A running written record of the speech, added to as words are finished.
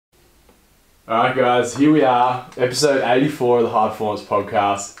Alright guys, here we are, episode 84 of the Hard Performance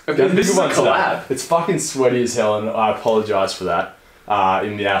Podcast. This is a collab. It's fucking sweaty as hell and I apologise for that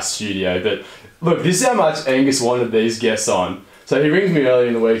in our studio. But look, this is how much Angus wanted these guests on. So he rings me early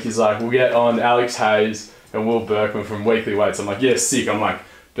in the week, he's like, we'll get on Alex Hayes and Will Berkman from Weekly Weights. I'm like, yeah, sick. I'm like,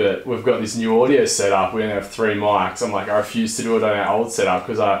 but we've got this new audio set up, we only have 3 mics. I'm like, I refuse to do it on our old setup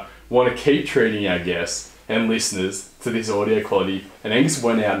because I want to keep treating our guests and listeners to this audio quality. And Angus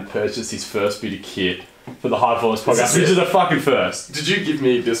went out and purchased his first bit of kit for the High Performance Podcast, which is a fucking first. Did you give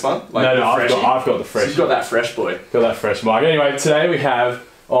me this one? Like no, I've got the fresh. So you've got that fresh boy. Got that fresh mic. Anyway, today we have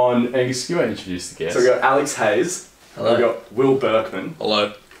on Angus. You want to introduce the guest? So we got Alex Hayes. Hello. We got Will Berkman.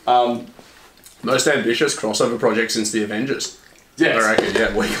 Hello. Most ambitious crossover project since the Avengers. Yes. I reckon,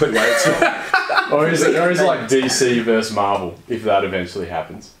 yeah, Weekly Weights. or is it like DC versus Marvel, if that eventually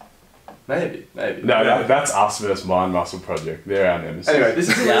happens? Maybe. No, that's us versus Mind Muscle Project. They're our nemesis. Anyway, this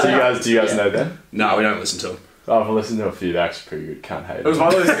is... Do you guys know them? No, we don't listen to them. I've listened to a few, they're actually pretty good. Can't hate it. It was one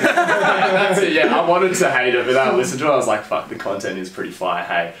of those... That's it, yeah. I wanted to hate it, but then I listened to it, I was like, fuck, the content is pretty fire,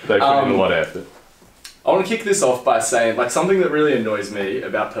 hey. They put in a lot of effort. I want to kick this off by saying, like, something that really annoys me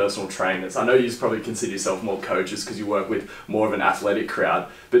about personal trainers. I know you probably consider yourself more coaches because you work with more of an athletic crowd,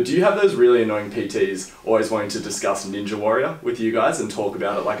 but do you have those really annoying PTs always wanting to discuss Ninja Warrior with you guys and talk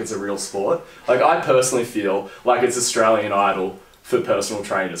about it like it's a real sport? Like, I personally feel like it's Australian Idol for personal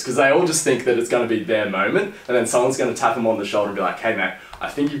trainers because they all just think that it's going to be their moment and then someone's going to tap them on the shoulder and be like, hey mate, I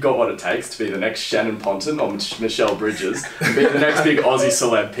think you've got what it takes to be the next Shannon Ponton or Michelle Bridges and be the next big Aussie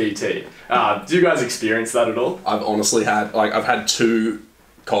celeb PT. Do you guys experience that at all? I've honestly had, I've had 2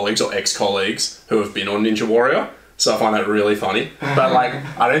 colleagues or ex-colleagues who have been on Ninja Warrior, so I find that really funny. But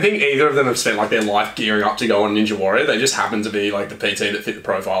I don't think either of them have spent their life gearing up to go on Ninja Warrior. They just happen to be the PT that fit the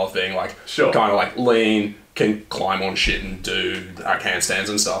profile of being kind of lean, can climb on shit and do handstands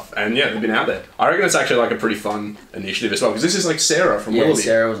and stuff. And yeah, they've been out there. I reckon it's actually a pretty fun initiative as well, because this is Sarah from Willoughby.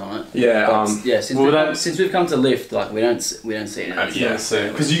 Sarah was on it. Yeah. Since we've come to Lift, we don't see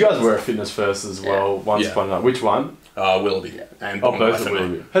it. Because you guys were at Fitness First as well once upon a time. Which one? Willoughby. Yeah. And both of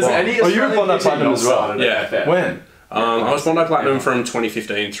Willoughby. Has any you were Bondi Platinum as well? Yeah. When? I was Bondi Platinum from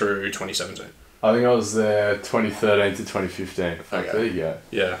 2015 through 2017. I think I was there 2013 to 2015. Okay. There you go.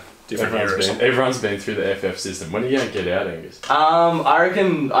 Yeah. Everyone's been through the FF system. When are you going to get out, Angus? I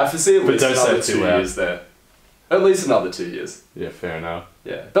reckon I foresee at least another 2 loud. years there. At least another 2 years. Yeah, fair enough.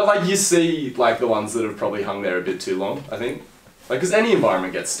 Yeah. But you see the ones that have probably hung there a bit too long, I think. Because any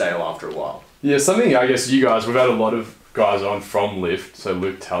environment gets stale after a while. Yeah, something I guess you guys, we've had a lot of guys on from Lift, so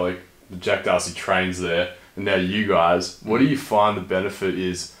Luke Tulloch, Jack Darcy trains there, and now you guys, what do you find the benefit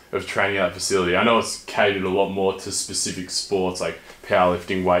is of training at that facility? I know it's catered a lot more to specific sports like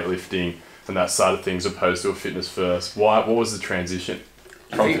powerlifting, weightlifting, and that side of things opposed to a Fitness First. What was the transition?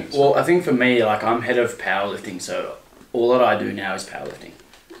 I think for me, I'm head of powerlifting, so all that I do now is powerlifting.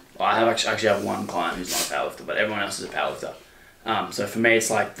 I actually have one client who's not a powerlifter, but everyone else is a powerlifter. So for me, it's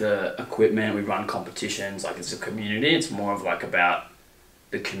the equipment, we run competitions, it's a community. It's more of about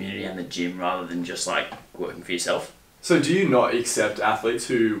the community and the gym rather than just working for yourself. So do you not accept athletes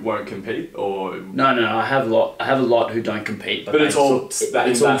who won't compete, or...? No, I have a lot who don't compete, but it's all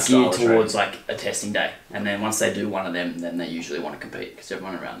geared towards a testing day, and then once they do one of them, then they usually want to compete because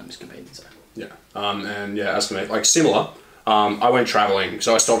everyone around them is competing. So yeah, and yeah, as for me, similar. I went traveling,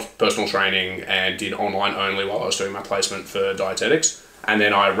 so I stopped personal training and did online only while I was doing my placement for dietetics, and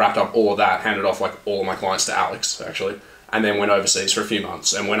then I wrapped up all of that, handed off all of my clients to Alex actually, and then went overseas for a few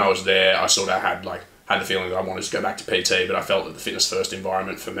months. And when I was there, I sort of had the feeling that I wanted to go back to PT, but I felt that the Fitness First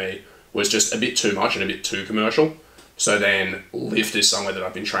environment for me was just a bit too much and a bit too commercial. So then Lift is somewhere that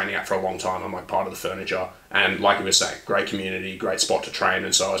I've been training at for a long time. I'm part of the furniture, and like you were saying, great community, great spot to train,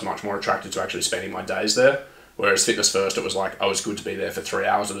 and so I was much more attracted to actually spending my days there. Whereas Fitness First, it was I was good to be there for 3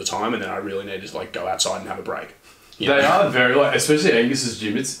 hours at a time, and then I really needed to go outside and have a break. They are very, especially Angus's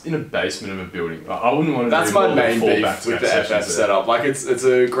gym, it's in a basement of a building. I wouldn't want to That's my main beef with the FF setup. It's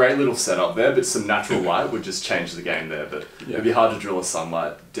a great little setup there, but some natural light would just change the game there. But it'd be hard to drill a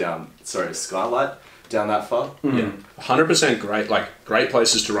skylight down that far. Mm-hmm. Yeah, 100% great, great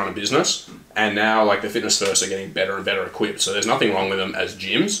places to run a business. And now, the Fitness First are getting better and better equipped. So there's nothing wrong with them as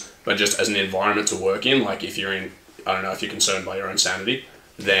gyms, but just as an environment to work in. If you're in, I don't know, if you're concerned by your own sanity,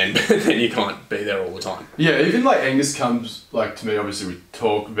 then you can't be there all the time. Yeah, even Angus comes to me. Obviously, we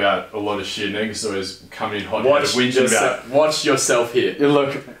talk about a lot of shit, and Angus always coming in hot. Watch yourself here. You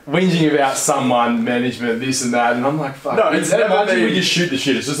look whinging about someone, management, this and that, and I'm like, fuck. No, it's never been. We just shoot the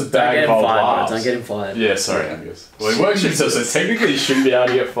shit. It's just a bag of old laughs. Don't get him fired. Yeah, sorry, Angus. Well, he works for himself, so technically he shouldn't be able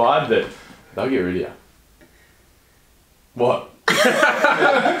to get fired, but they'll get rid of you. What?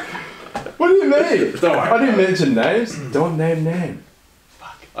 What are do you mean? Don't worry. I didn't mention names. Don't name.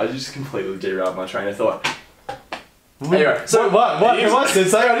 I just completely derailed my train of thought. Anyway, so what? Am I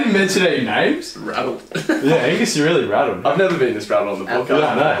saying I didn't mention any names? Rattled. Yeah, Angus, you're really rattled. I've never been this rattled on the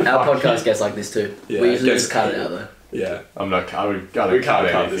podcast. No. Our podcast gets like this too. Yeah, We usually it gets- just cut it out though. Yeah. I'm not. I would. We can't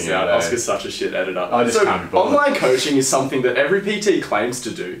cut this anything out. eh? Oscar's such a shit editor. I just can't be bothered. online coaching is something that every PT claims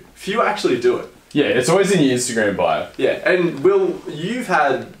to do. Few actually do it. Yeah, it's always in your Instagram bio. Yeah, and Will, you've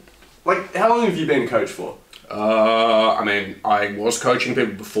had, like, how long have you been a coach for? I mean, I was coaching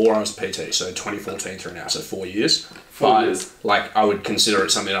people before I was a PT, so 2014 through now, so 4 years. 4 years. Like, I would consider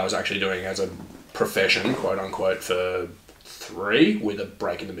it something I was actually doing as a profession, quote unquote, for 3 with a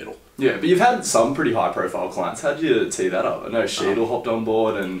break in the middle. Yeah, but you've had some pretty high profile clients. How'd you tee that up? I know Sheedle hopped on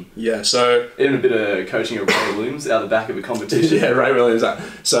board and Yeah, so even a bit of coaching of Ray Williams out the back of a competition. yeah, Ray Williams.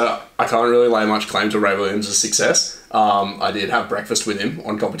 So I can't really lay much claim to Ray Williams' success. I did have breakfast with him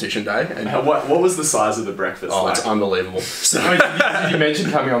on competition day, and What was the size of the breakfast? oh, like? it's unbelievable. So Did you mention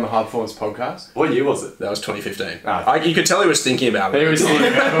coming on the High Performance podcast? What year was it? that was 2015. Ah. You could tell he was thinking about it. He was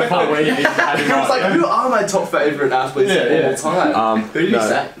thinking about it before we even had him He was on. like, who are my top favourite athletes of all time? Who did he no.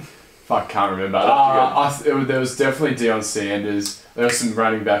 say? Fuck, can't remember. There was definitely Deion Sanders. There were some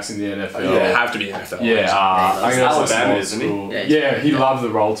running backs in the NFL. Yeah, have to be NFL. Yeah, I'm gonna Alabama, say isn't he? school. Yeah, Yeah, he loved the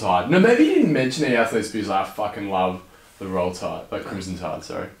roll tide. No, maybe he didn't mention any athletes, but he was like, I fucking love the roll tide, like Crimson Tide.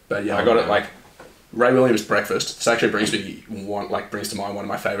 Sorry. But yeah, I got it like Ray Williams breakfast. This actually brings to mind one of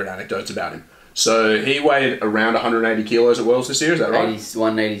my favourite anecdotes about him. So he weighed around 180 kilos at Worlds this year. Is that right?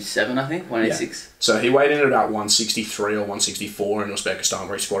 187, I think. 186. So he weighed in at about 163 or 164 in Uzbekistan,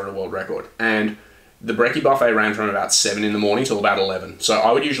 where he squatted a world record. And the brekkie buffet ran from about 7 in the morning till about 11. So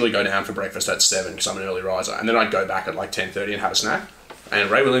I would usually go down for breakfast at 7 because I'm an early riser, and then I'd go back at like 10:30 and have a snack. And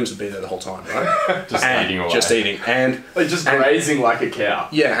Ray Williams would be there the whole time, right? Eating away. Just eating. And Like just grazing like a cow.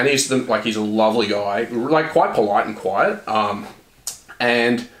 yeah, and he's a lovely guy, like quite polite and quiet.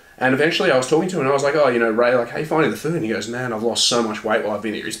 And eventually I was talking to him and I was like, oh, Ray, like, how you finding the food? And he goes, man, I've lost so much weight while I've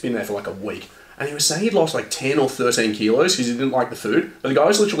been here. He's been there for like a week. And he was saying he'd lost like 10 or 13 kilos because he didn't like the food. But the guy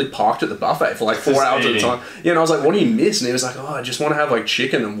was literally parked at the buffet for like 4 hours at a time. Yeah, and I was like, what do you miss? And he was like, oh, I just want to have like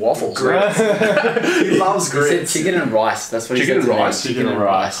chicken and waffles. He loves He said grits. chicken and rice. That's what Chicken he said. and to me. rice. Chicken and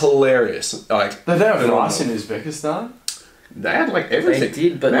rice. Hilarious. Like, They don't have phenomenal. rice in Uzbekistan. They had like They everything.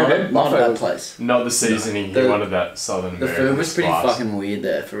 did, but Man, not that at buffet that was- place. Not the seasoning. The- He wanted that Southern The American food was pretty spice. fucking weird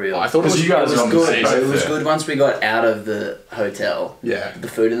there, for real. I thought it was, Because you guys It was are on the good. same It boat was there. good once we got out of the hotel. Yeah. The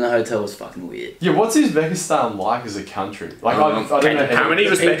food in the hotel was fucking weird. Yeah, what's Uzbekistan like as a country? Like, I don't know. How many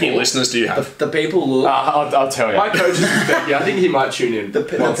Uzbeki people- listeners do you have? The people look. I'll tell you. My coach is Uzbeki. I think he might tune in. The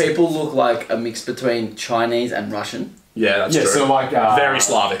people look like a mix between Chinese and Russian. Yeah, that's Yeah, true. so like Very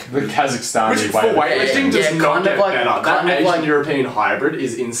Slavic. the Kazakhstani Which for weightlifting Yeah, does not kind get of like- better. That kind of Asian like- European hybrid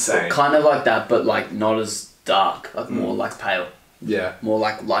is insane. Kind of like that, but like not as dark. Like more like pale. Yeah. More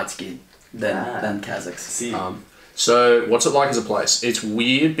like light skin than Kazakhs. See, So, what's it like as a place? It's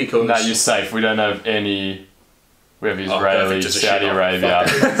weird because... No, you're safe. We don't have any. We have Israeli, perfect, just a Saudi shit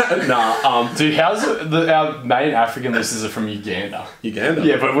Arabia. nah, Dude, how's our main African listeners are from Uganda? Uganda.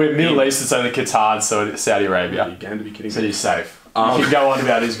 Yeah, but we're Middle East. It's only Qatar, and so it's Saudi Arabia. Uganda, be kidding So me. you're safe. You can go on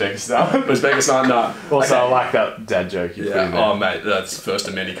about Uzbekistan. Uzbekistan, no. Also, Okay. I like that dad joke you put in Yeah, there. oh mate, that's first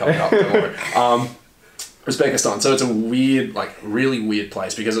of many coming up, don't worry. Uzbekistan, so it's a weird, like really weird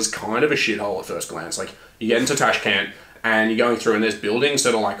place because it's kind of a shithole at first glance. Like, you get into Tashkent and you're going through and there's buildings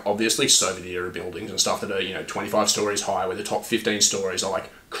that are like obviously Soviet era buildings and stuff that are, 25 stories high, where the top 15 stories are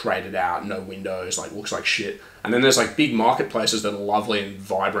like crated out, no windows, like looks like shit. And then there's like big marketplaces that are lovely and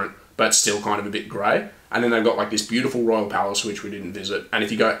vibrant, but still kind of a bit grey. And then they've got like this beautiful royal palace, which we didn't visit. And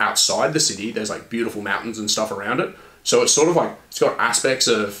if you go outside the city, there's like beautiful mountains and stuff around it. So it's sort of like, it's got aspects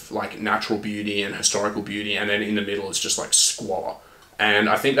of like natural beauty and historical beauty, and then in the middle it's just like squalor. And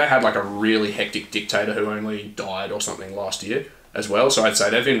I think they had like a really hectic dictator who only died or something last year as well. So I'd say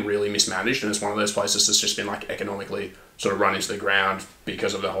they've been really mismanaged, and it's one of those places that's just been like economically sort of run into the ground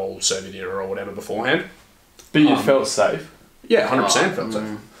because of the whole Soviet era or whatever beforehand. But you felt safe. Yeah, 100% felt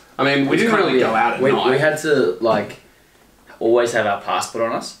safe. I mean, we didn't really go out at we, night. We had to like always have our passport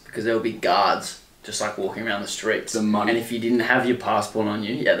on us because there would be guards just like walking around the streets. The money. And if you didn't have your passport on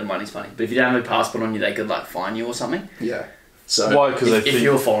you, yeah, the money's funny. But if you don't have your passport on you, they could like fine you or something. Yeah. So Why? Because they If think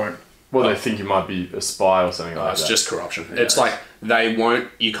you're foreign. they think you might be a spy or something like it's that. just corruption. Yeah. It's like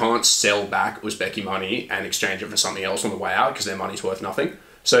you can't sell back Uzbeki money and exchange it for something else on the way out because their money's worth nothing.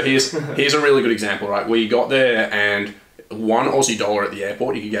 So here's a really good example, right? We got there and $1 Aussie at the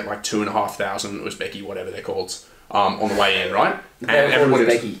airport, you could get like 2,500 Uzbeki, whatever they're called, on the way in, right? And everybody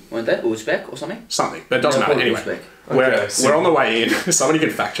Uzbeki, weren't they? Uzbek or something? Something, but it doesn't matter. Anyway, Okay, we're on the way in. Somebody can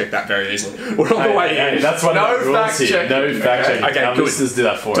fact check that very easily. We're on the way in. That's one No of the rules fact here. checking. No fact checking. Okay, Our good. listeners do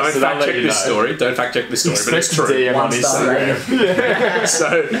that for us. Don't so they'll fact let check you this know. story. Don't fact check this story, but it's Expect true. DM on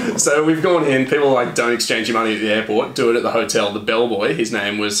Instagram. So we've gone in. People are like, don't exchange your money at the airport. Do it at the hotel. The bellboy, his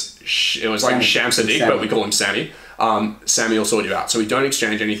name was Shamsadik, but we call him Sammy. Sammy will sort you out. So we don't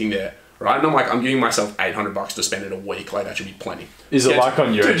exchange anything there, right? And I'm like, I'm giving myself $800 to spend in a week. Like that should be plenty. Is it like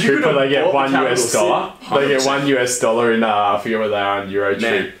on Eurotrip where they get $1 US? They get $1 US in I forget what they are on Eurotrip.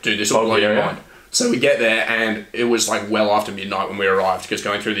 Man, dude, this will blow your mind. So we get there, and it was like well after midnight when we arrived, because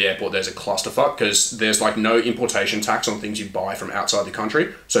going through the airport there's a clusterfuck, because there's like no importation tax on things you buy from outside the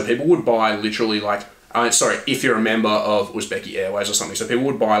country. So people would buy literally like, if you're a member of Uzbeki Airways or something, so people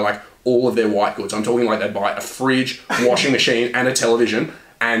would buy like all of their white goods. I'm talking like they'd buy a fridge, washing machine, and a television,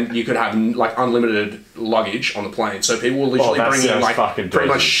 and you could have like unlimited luggage on the plane. So people will literally bring in like pretty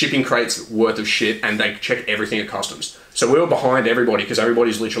much shipping crates worth of shit, and they check everything at customs. So we were behind everybody because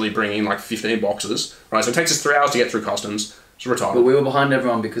everybody's literally bringing like 15 boxes, right? So it takes us 3 hours to get through customs. It's retarded. But we were behind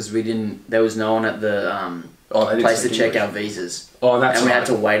everyone because there was no one at the place to check our visas. Oh, that's and we right. had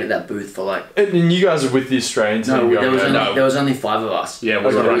to wait at that booth for like... And you guys are with the Australians? No, there was only 5 of us. Yeah,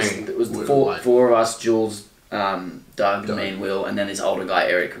 we were running... It was four of us, Jules, Doug, me and Will, and then this older guy,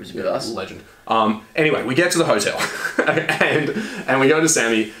 Eric, who was with us. Legend. Anyway, we get to the hotel, and we go to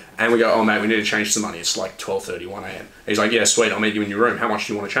Sammy, and we go, oh, mate, we need to change some money. It's like 12:30, 1 a.m. He's like, yeah, sweet, I'll meet you in your room. How much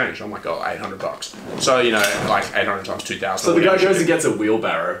do you want to change? I'm like, oh, $800. So, you know, like 800 times 2,000. So the guy goes and gets a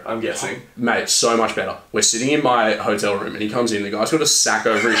wheelbarrow, I'm guessing. Mate, so much better. We're sitting in my hotel room, and he comes in, the guy's got a sack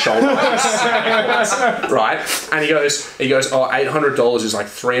over his shoulder. Right? And he goes, oh, $800 is like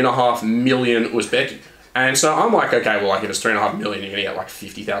 3.5 million Uzbeki. And so I'm like, okay, well, like if it's 3.5 million, you're gonna get like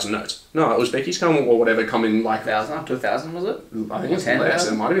 50,000 notes. No, Uzbeki's come or whatever, come in like 1,000 up to 1,000, was it? I think it's less.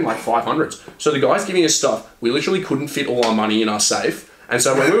 It might have been like 500s. So the guy's giving us stuff. We literally couldn't fit all our money in our safe. And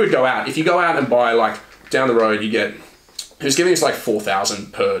so when we would go out, if you go out and buy like down the road, you get. He was giving us like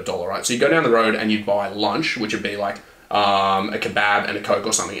 4,000 per dollar, right? So you go down the road and you'd buy lunch, which would be like a kebab and a Coke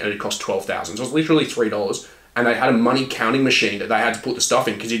or something, and it'd cost 12,000. So it was literally $3. And they had a money counting machine that they had to put the stuff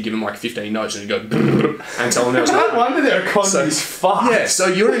in because he'd give them like 15 notes and he'd go and tell them there was no wonder their economy's fucked. Yeah, so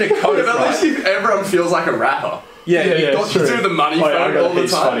you're in a coat, But at least everyone feels like a rapper. Yeah, you got to do the money phone all the time.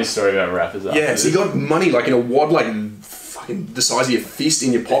 Funny story about rappers. Yeah, so you got money like in a wad like fucking the size of your fist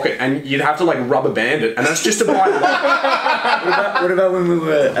in your pocket, and you'd have to like rubber band it, and that's just to buy. What about when we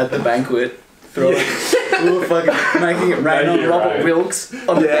were at the banquet? We were fucking making it rain on Robert Wilkes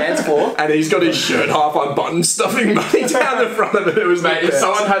on the dance floor. And he's got his shirt half unbuttoned, stuffing money down the front of it. It was Mate, if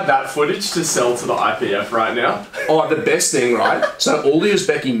someone had that footage to sell to the IPF right now. Oh, the best thing, right? So all the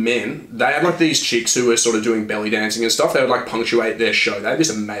Uzbeki men, they had like these chicks who were sort of doing belly dancing and stuff. They would like punctuate their show. They had this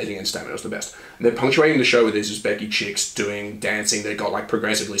amazing entertainment. It was the best. And they're punctuating the show with these Uzbeki chicks doing dancing. They got like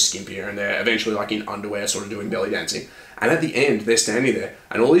progressively skimpier, and they're eventually like in underwear sort of doing belly dancing. And at the end, they're standing there,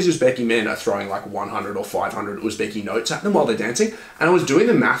 and all these Uzbeki men are throwing like 100 or 500 Uzbeki notes at them while they're dancing. And I was doing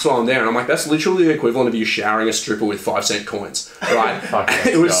the maths while I'm there, and I'm like, that's literally the equivalent of you showering a stripper with 5-cent coins, right?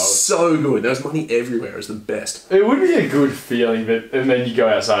 It was so good. There was money everywhere. It was the best. It would be a good feeling, and then you go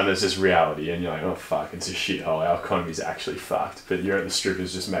outside and it's just reality, and you're like, oh fuck, it's a shithole. Our economy's actually fucked. But you're at the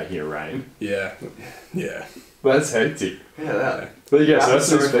strippers just making it rain. Yeah. That's hectic. Yeah, that. But yeah, so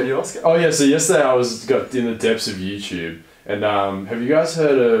that's video, Oscar. Oh yeah, so yesterday I got in the depths of YouTube, and have you guys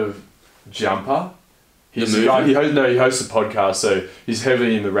heard of Jumper? He's a guy, he hosts a podcast, so he's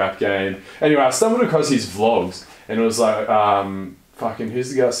heavily in the rap game. Anyway, I stumbled across his vlogs, and it was like, fucking, who's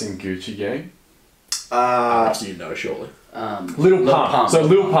the guy singing Gucci Gang? After you know, surely. Lil Pump. So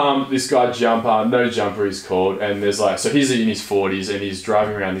Lil Pump, this guy Jumper, No Jumper he's called, and there's like, so he's in his 40s, and he's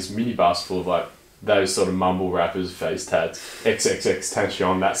driving around this minibus full of like, those sort of mumble rappers, face tats, XXX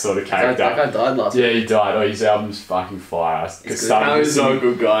Tension, that sort of character. That guy died last week. Yeah, he died. Oh, his album's fucking fire. He's not a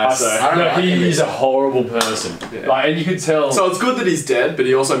good guy, so... He's a horrible person. Yeah. Like, and you could tell... So it's good that he's dead, but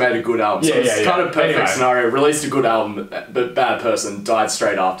he also made a good album. So it's kind of perfect scenario. Released a good album, but bad person, died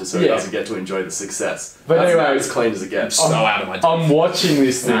straight after, so he doesn't get to enjoy the success. But that's anyway, as clean as it gets. Out of my I'm watching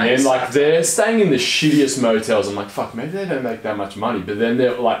this thing, and like, they're staying in the shittiest motels. I'm like, fuck, maybe they don't make that much money. But then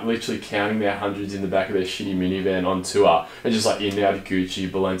they're like literally counting their hundreds in the back of their shitty minivan on tour, and just like in and out of Gucci,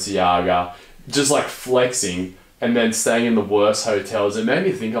 Balenciaga, just like flexing, and then staying in the worst hotels. It made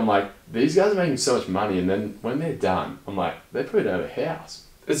me think, I'm like, these guys are making so much money, and then when they're done, I'm like, they probably don't have a house.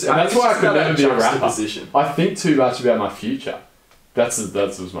 And that's why I could never be a rapper. I think too much about my future. That's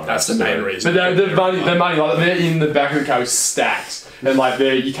the main reason. But the money, like they're in the back of the car with stacks, and like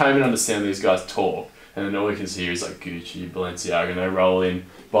you can't even understand these guys talk. and then all you can hear is like Gucci, Balenciaga, and they roll in,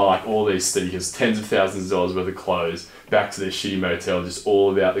 buy like all these sneakers, tens of thousands of dollars worth of clothes, back to their shitty motel, just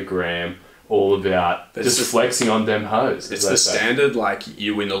all about the gram, all about just flexing on them hoes. It's the standard, like,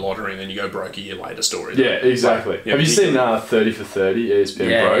 you win the lottery and then you go broke a year later story. Yeah, exactly. Like, have you seen 30 for 30,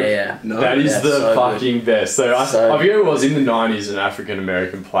 ESPN Broke? Yeah. No. That is the so fucking best. So, I So forget who it was in the 90s, an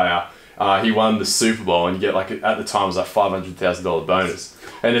African-American player. He won the Super Bowl and you get, like, at the time it was like $500,000 bonus.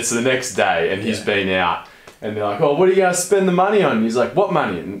 And it's the next day and he's been out. And they're like, oh, what are you going to spend the money on? And he's like, what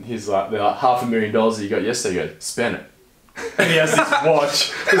money? And he's like, they're like, $500,000 that you got yesterday. He goes, spend it. And he has this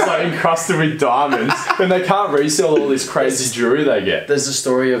watch that's like encrusted with diamonds, and they can't resell all this crazy jewelry they get. there's a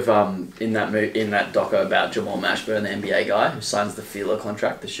story of in that doco about Jamal Mashburn, the NBA guy who signs the Fila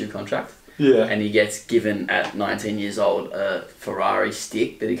contract, the shoe contract. Yeah. And he gets given at 19 years old a Ferrari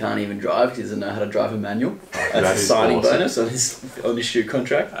stick that he can't even drive because he doesn't know how to drive a manual. That's a signing bonus on his shoe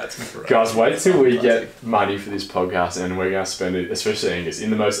contract. That's great. Guys, wait till we get money for this podcast and we're going to spend it, especially Angus,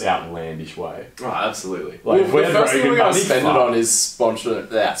 in the most outlandish way. Oh, absolutely. Like, Well, the first thing we're going to money, spend it fuck. on is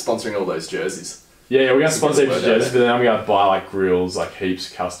sponsoring all those jerseys. Yeah, we're going to sponsor Word each out jerseys, there. but then I'm going to buy like grills, like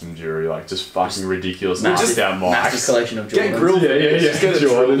heaps of custom jewelry, like just fucking ridiculous. Massive Out massive mics. collection of Jordans. Get grilled. Yeah. Just get it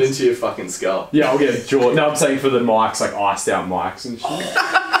drilled Jordans. into your fucking skull. Yeah, I'll get Jordan. No, I'm saying for the mics, like iced out mics and shit.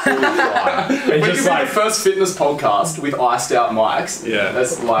 And We just could be like, the first fitness podcast with iced out mics. Yeah.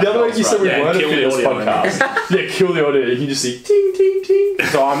 That's like the other week you said we Yeah, weren't a kill the fitness audio, podcast. Yeah, kill the audio. You can just see ting, ting, ting,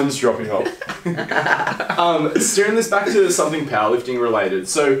 diamonds dropping off. Steering this back to something powerlifting related.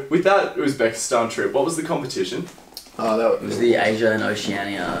 So with that Uzbekistan trip, what was the competition? It was the Asia and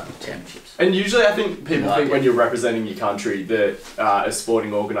Oceania Championships. And usually I think people No think idea. when you're representing your country that a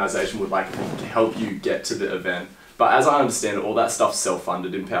sporting organisation would like help you get to the event. But as I understand it, all that stuff's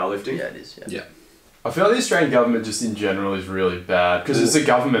self-funded in powerlifting. Yeah, it is. Yeah. Yeah. I feel like the Australian government just in general is really bad because it's a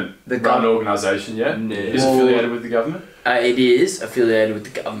government-run organisation, yeah? Yeah. Is affiliated with the government? It is affiliated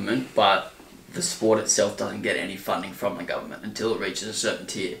with the government, but the sport itself doesn't get any funding from the government until it reaches a certain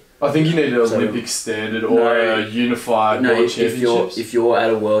tier. I think you need an So- Olympic standard or a unified No, world if championships. you're at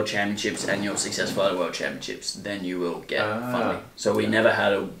a world championships and you're successful at a world championships, then you will get funding. So we never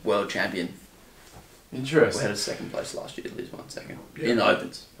had a world champion. We Interesting. had a second place last year, lose 1 second. Yeah. In the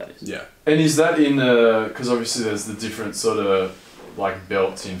opens, that is. Yeah. And is that in because obviously there's the different sort of like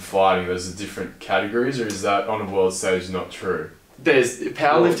belts in fighting, there's the different categories, or is that on a world stage not true?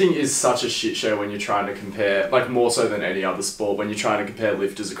 Powerlifting is such a shit show when you're trying to compare, like more so than any other sport, when you're trying to compare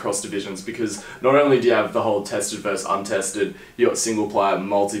lifters across divisions, because not only do you have the whole tested versus untested, you got single ply,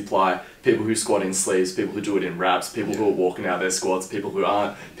 multiply, people who squat in sleeves, people who do it in wraps, people who are walking out their squats, people who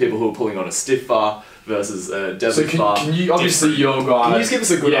aren't, people who are pulling on a stiff bar versus a So deadlift bar. can you obviously your guy? Can you just give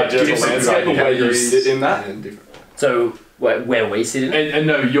us a good idea of the give us a good landscape and idea. where you sit in that? So where we sit in it? And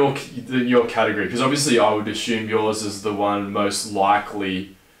no, your category, because obviously I would assume yours is the one most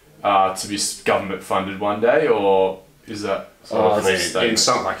likely to be government funded one day, or is that sort of a In statement?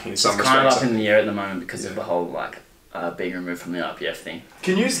 some It's kind of respects. up in the air at the moment because of the whole being removed from the IPF thing.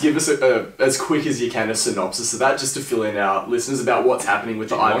 Can you just give us as quick as you can a synopsis of that, just to fill in our listeners about what's happening with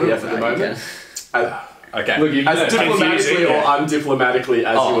the IPF at the moment? Okay. Look, you As diplomatically or undiplomatically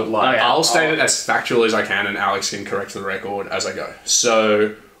as you would like. okay. I'll state it as factual as I can, and Alex can correct the record as I go.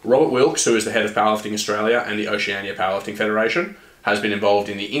 So, Robert Wilkes, who is the head of Powerlifting Australia and the Oceania Powerlifting Federation, has been involved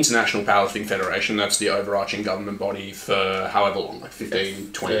in the International Powerlifting Federation. That's the overarching government body for however long, like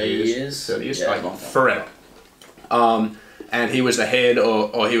 15, 20 years? 30 years? Yeah, like, long time. forever. And he was the head,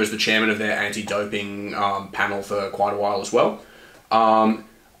 or he was the chairman of their anti-doping panel for quite a while as well.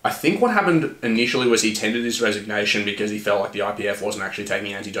 I think what happened initially was he tendered his resignation because he felt like the IPF wasn't actually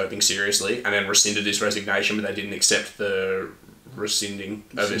taking anti-doping seriously, and then rescinded his resignation, but they didn't accept the rescinding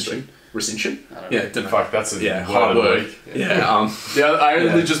of his rescission. I don't Yeah, know. don't know. Fuck, that's a hard of the word. week. Yeah. Yeah, I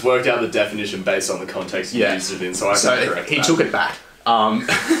only Yeah. just worked out the definition based on the context you Yeah. used it in, so I can So correct he that. took it back.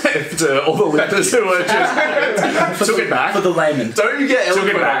 To all the lifters who were just took it back. For the layman. Don't you get Took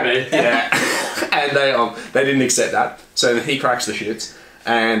eloquent it at back. me. Yeah. And they didn't accept that. So then he cracks the shits.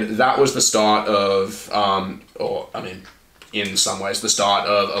 And that was the start of, in some ways, the start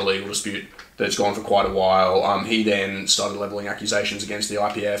of a legal dispute that's gone for quite a while. He then started levelling accusations against the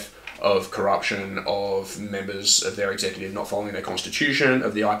IPF of corruption, of members of their executive not following their constitution,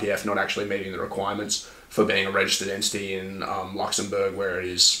 of the IPF not actually meeting the requirements for being a registered entity in Luxembourg, where it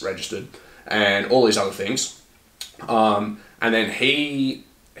is registered, and all these other things. And then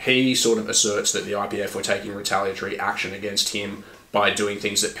he sort of asserts that the IPF were taking retaliatory action against him by doing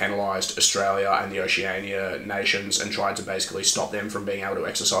things that penalised Australia and the Oceania nations and tried to basically stop them from being able to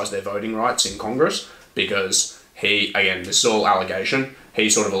exercise their voting rights in Congress, because again, this is all allegation. He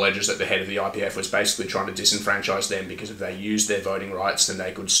sort of alleges that the head of the IPF was basically trying to disenfranchise them because if they used their voting rights, then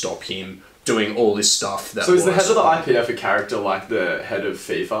they could stop him doing all this stuff. That so is the head of the IPF a character like the head of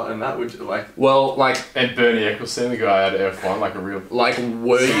FIFA, and that would like? Well, like And Bernie Ecclestone, the guy out of F1, like a real. like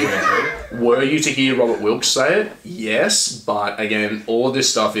were you to hear Robert Wilkes say it? Yes, but again, all of this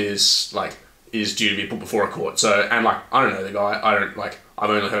stuff is due to be put before a court. So and like I don't know the guy. I've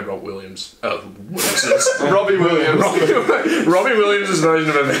only heard Robbie Williams' Robbie Williams. Robbie Williams' version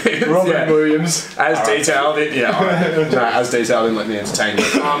of events. Robin Williams. As detailed in as detailed in Let Me Entertain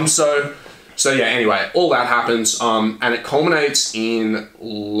You. So yeah, anyway, all that happens, and it culminates in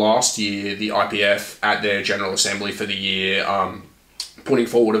last year, the IPF at their General Assembly for the year, putting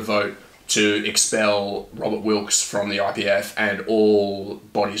forward a vote to expel Robert Wilkes from the IPF and all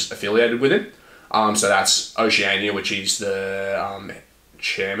bodies affiliated with it. So that's Oceania, which he's the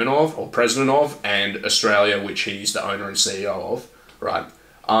chairman of, or president of, and Australia, which he's the owner and CEO of, right?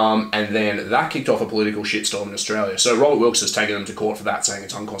 And then that kicked off a political shitstorm in Australia. So Robert Wilkes has taken them to court for that, saying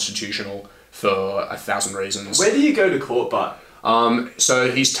it's unconstitutional for 1,000 reasons. Where do you go to court, but?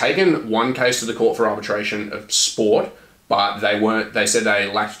 So he's taken one case to the court for arbitration of sport, but they said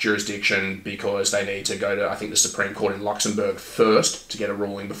they lacked jurisdiction because they need to go to, I think, the Supreme Court in Luxembourg first to get a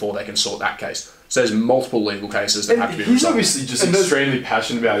ruling before they can sort that case. So there's multiple legal cases that have to be He's resolved. obviously just extremely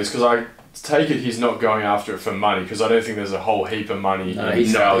passionate about this, because I take it he's not going after it for money, because I don't think there's a whole heap of money. No,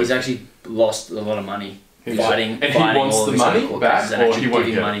 he's actually lost a lot of money fighting. And he fighting wants all the of his money own court back, cases and or actually he won't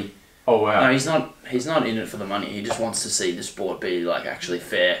giving get it? money. Oh wow. No, he's not in it for the money. He just wants to see the sport be like actually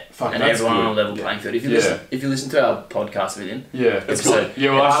fair Fuck, and that's everyone on a good. level playing field. If you listen to our podcast with him, Yeah, it's Episode- good.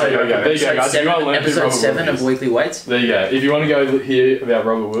 Yeah, well, actually, there you go, guys. If you want to learn who episode Robert 7 Wilkes of Weekly Weights. is, there you go. If you want to go hear about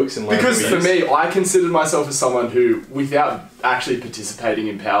Robert Wilkes and learn Because who for he is, me, I considered myself as someone who, without actually participating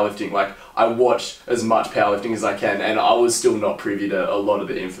in powerlifting, like I watch as much powerlifting as I can, and I was still not privy to a lot of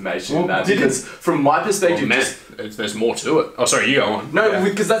the information in that. Because from my perspective, There's more to it. Oh, sorry, you go on. no,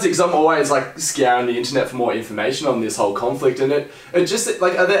 because that's it. Because I'm always like scouring the internet for more information on this whole conflict, and it just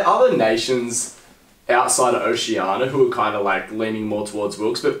like, are there other nations outside of Oceania who are kind of like leaning more towards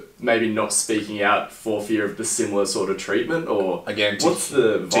Wilkes, but maybe not speaking out for fear of the similar sort of treatment? Or Again, what's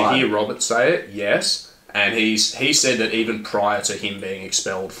the to vibe? hear Robert say it, yes, and he said that even prior to him being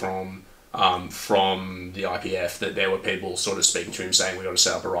expelled from the IPF, that there were people sort of speaking to him saying we got to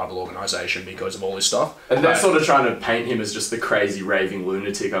set up a rival organisation because of all this stuff. And they're sort of trying to paint him as just the crazy raving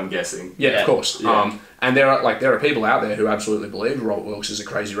lunatic, I'm guessing. Yeah, Yeah. of course. Yeah. And there are people out there who absolutely believe Robert Wilkes is a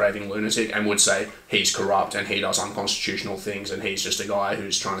crazy raving lunatic and would say he's corrupt and he does unconstitutional things and he's just a guy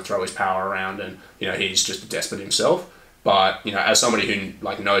who's trying to throw his power around and he's just a despot himself. But as somebody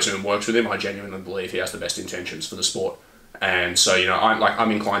who knows him and works with him, I genuinely believe he has the best intentions for the sport. And so I'm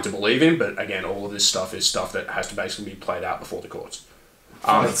inclined to believe him, but again, all of this stuff is stuff that has to basically be played out before the courts.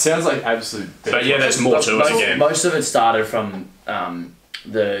 it sounds like absolute. But yeah, there's more to it again. Most of it started from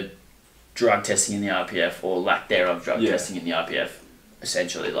the drug testing in the IPF, or lack thereof drug testing in the IPF.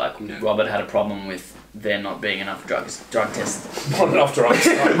 Essentially, Robert had a problem with there not being enough drug tests. Not enough drugs.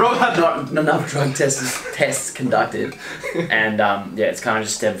 Robert had not enough drug tests conducted, and it's kind of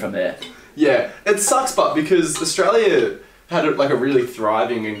just stemmed from there. Yeah, it sucks, but because Australia had a really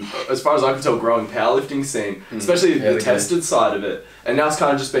thriving and, as far as I can tell, growing powerlifting scene, especially the tested side of it, and now it's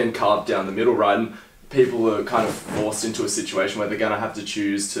kind of just been carved down the middle, right? And people are kind of forced into a situation where they're going to have to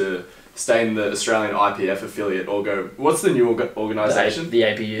choose to stay in the Australian IPF affiliate or go. What's the new organisation? The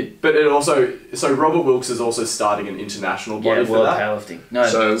APU. But it also, so Robert Wilkes is also starting an international body for World that. Powerlifting. No,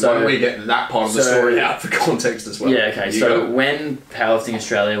 So why don't we get that part of the story out for context as well? Yeah, okay. So when Powerlifting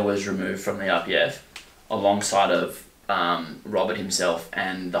Australia was removed from the IPF, alongside of Robert himself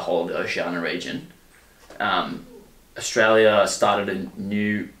and the whole of the Oceania region, Australia started a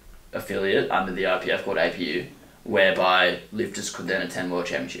new affiliate under the IPF called APU, whereby lifters could then attend World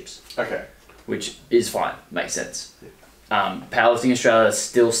Championships. Okay. Which is fine, makes sense. Powerlifting Australia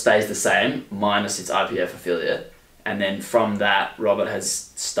still stays the same, minus its IPF affiliate. And then from that, Robert has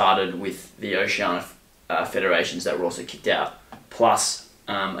started with the Oceania federations that were also kicked out, plus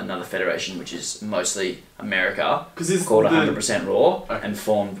another federation which is mostly America, called 100% Raw, and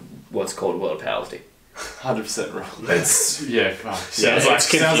formed what's called World Powerlifting. 100% wrong. It's sounds like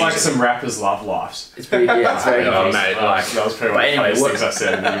confusing. some rappers' love lives. It's pretty, it's very confusing. Mate, That was probably But one of the anyway, funniest what- things I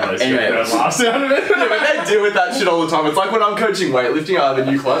said, and you guys Anyway, got laughs out of it. Yeah, but they deal with that shit all the time. It's like when I'm coaching weightlifting, I have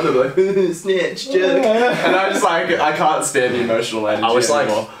a new client, they're like, snatch, jerk. And I just I can't stand the emotional energy I was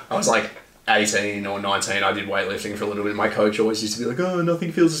anymore. 18 or 19, I did weightlifting for a little bit. My coach always used to be like, oh,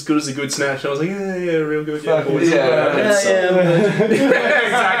 nothing feels as good as a good snatch. And I was like, yeah, real good. Yeah, boys. Yeah.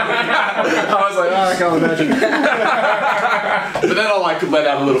 Exactly. I was like, I can't imagine. But then I'll like let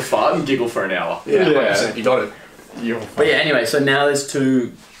out a little fart and giggle for an hour. Yeah, 100%, you got it. But yeah, anyway, so now there's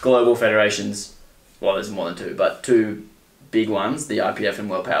two global federations. Well, there's more than two, but two big ones, the IPF and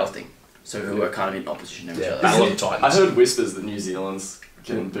World Powerlifting. So who are kind of in opposition to each other. Battle of the Titans. I heard whispers that New Zealand's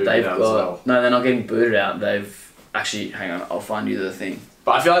getting booted They've out got, as well. No, they're not getting booted out. They've actually, hang on, I'll find you the thing.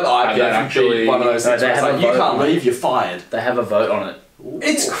 But I feel like the IPF actually- actually one of those No, things they where it's have like, a you vote can't on it. leave, you're fired. They have a vote on it.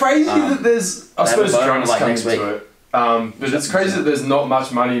 It's crazy that there's. I they have a suppose vote on drugs it, like, come next into week. it. But it's crazy that there's not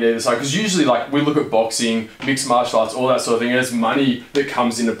much money in either side, because usually like we look at boxing, mixed martial arts, all that sort of thing, and there's money that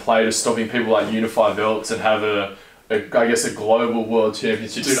comes into play to stopping people like unify belts and have I guess a global world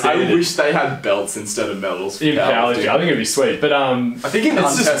championship Dude, standard I wish they had belts instead of medals. in powerlifting. I think it'd be sweet, but I think in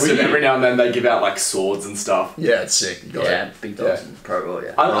it's just untested, weird. every now and then they give out like swords and stuff. Yeah, it's sick. You got Yeah, it. big dogs and pro roll,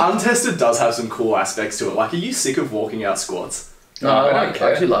 yeah. Untested does have some cool aspects to it. Like, are you sick of walking out squats? No, I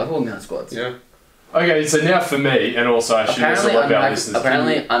actually like walking out squats. Yeah. Okay, so now for me, and also I assume there's a lot about listeners.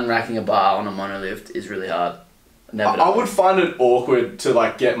 Apparently unracking a bar on a monolift is really hard. Never I done would find it awkward to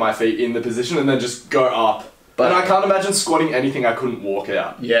like get my feet in the position and then just go up. But- and I can't imagine squatting anything I couldn't walk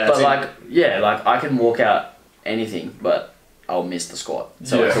out. Yeah, But like, yeah, like I can walk out anything, but I'll miss the squat.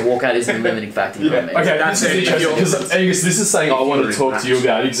 So Yeah. the walkout isn't a limiting factor for me. Okay, That's this is it. interesting because Angus, this is something I want to talk to you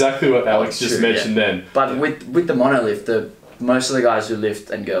about. Exactly what Alex just True, mentioned then. But with the monolift, most of the guys who lift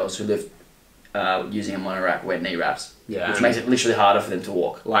and girls who lift using a monorack wear knee wraps, Yeah. which makes it literally harder for them to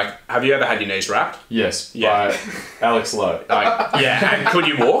walk. Like, have you ever had your knees wrapped? Yes, Yeah. by Alex Lowe. Like, yeah, and could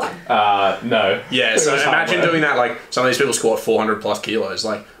you walk? No. Yeah, so It was imagine hard work. doing that, like, some of these people squat 400 plus kilos.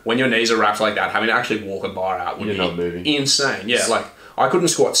 Like, when your knees are wrapped like that, having to actually walk a bar out would You're be not moving. insane. Yeah, like, I couldn't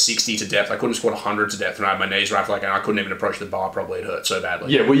squat 60 to depth, I couldn't squat 100 to depth, and I had my knees wrapped like that, and I couldn't even approach the bar properly, it hurt so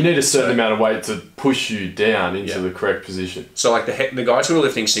badly. Yeah, well, you need a certain So- amount of weight to push you down into Yeah. the correct position. So, like, the guys who are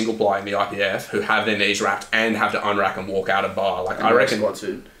lifting single ply in the IPF, who have their knees wrapped and have to unrack and walk out a bar, like, I reckon... squat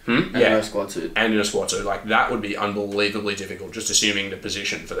suit. Hmm? And Yeah. no squat suit. And in a squat suit, like, that would be unbelievably difficult, just assuming the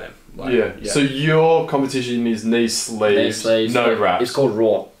position for them. Like, Yeah. So your competition is knee sleeves, Knee sleeves. no wraps. It's called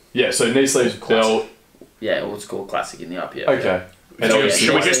raw. Yeah, so knee sleeves, belt. Yeah, well, it's called classic in the IPF. Okay. And Should we- obviously,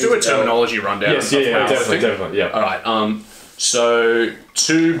 should we like- just do a terminology rundown? Yes, yeah, of yeah, powerlifting? definitely, yeah. Alright, so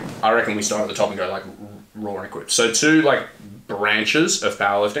I reckon we start at the top and go like raw and equipped. So two like branches of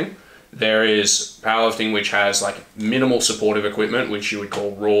powerlifting. There is powerlifting which has like minimal supportive equipment, which you would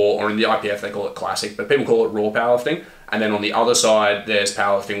call raw, or in the IPF they call it classic, but people call it raw powerlifting. And then on the other side, there's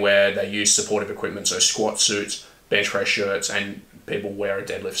powerlifting where they use supportive equipment, so squat suits, bench press shirts, and people wear a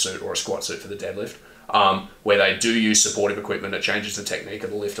deadlift suit or a squat suit for the deadlift. Where they do use supportive equipment, it changes the technique of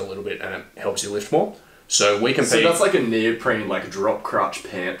the lift a little bit and it helps you lift more. So we compete. So that's like a neoprene, like drop crotch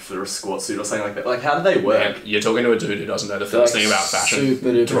pant for a squat suit or something like that. Like, how do they work? Man, you're talking to a dude who doesn't know the first thing about fashion.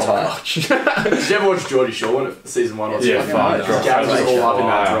 Super duper tight. Did you ever watch Geordie Shore season 1 or 2? Yeah, fine. His gab was all up in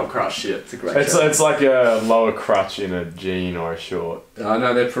that Wow. drop crotch shit. It's a great It's, show. it's like a lower crutch in a jean or a short.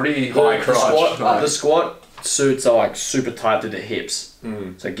 No, they're pretty high crotch. The squat suits are like super tight to the hips,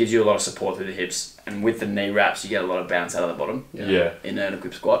 so it gives you a lot of support through the hips. And with the knee wraps, you get a lot of bounce out of the bottom Yeah. in an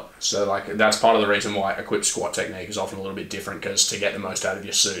equipped squat. So like that's part of the reason why equipped squat technique is often a little bit different, because to get the most out of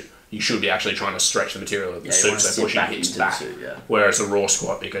your suit, you should be actually trying to stretch the material of the Yeah, you suit, wanna so sit pushing back hips into back. the suit, yeah. Whereas a raw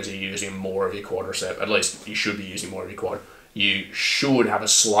squat, because you're using more of your quadricep, at least you should be using more of your quad, you should have a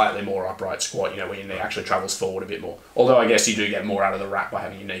slightly more upright squat, where your knee actually travels forward a bit more. Although I guess you do get more out of the rack by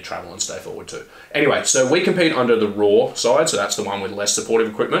having your knee travel and stay forward too. Anyway, so we compete under the raw side, so that's the one with less supportive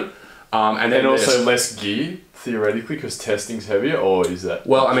equipment. And then And also there's- less gear, theoretically, because testing's heavier, or is that...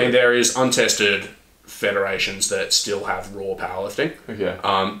 well, I mean, there is untested federations that still have raw powerlifting. Okay.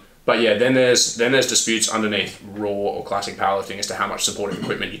 But yeah, then there's disputes underneath raw or classic powerlifting as to how much supportive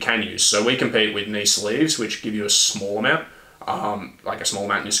equipment you can use. So we compete with knee sleeves, which give you a small amount, like a small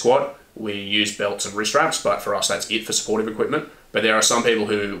amount in your squat. We use belts and wrist wraps, but for us that's it for supportive equipment. But there are some people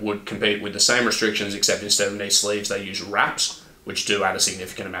who would compete with the same restrictions, except instead of knee sleeves, they use wraps, which do add a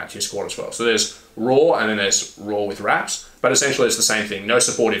significant amount to your squat as well. So there's raw and then there's raw with wraps, but essentially it's the same thing. No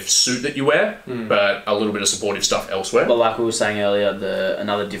supportive suit that you wear, but a little bit of supportive stuff elsewhere. But like we were saying earlier,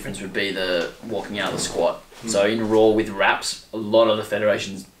 another difference would be the walking out of the squat. So in raw with wraps, a lot of the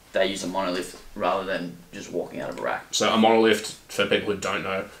federations, they use a monolift rather than just walking out of a rack. So a monolift, for people who don't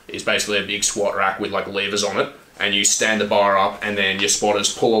know, is basically a big squat rack with like levers on it, and you stand the bar up and then your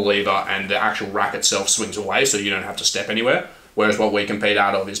spotters pull a lever and the actual rack itself swings away, so you don't have to step anywhere. Whereas what we compete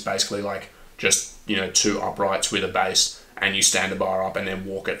out of is basically like just, two uprights with a base, and you stand the bar up and then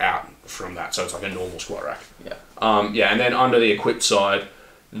walk it out from that. So it's like a normal squat rack. Yeah. And then under the equipped side,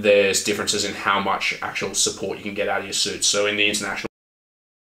 there's differences in how much actual support you can get out of your suits. So in the international,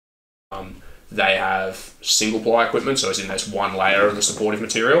 they have single ply equipment, so as in there's one layer of the supportive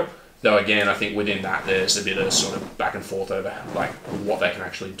material. Though again, I think within that there's a bit of sort of back and forth over like what they can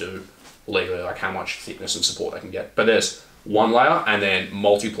actually do legally, like how much thickness and support they can get. But there's one layer, and then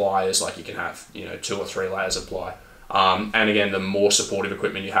multiply is like you can have 2 or 3 layers of ply. And again, the more supportive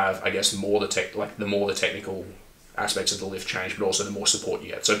equipment you have, I guess the more the technical aspects of the lift change, but also the more support you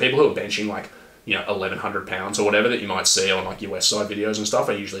get. So people who are benching like 1,100 pounds or whatever that you might see on like your West Side videos and stuff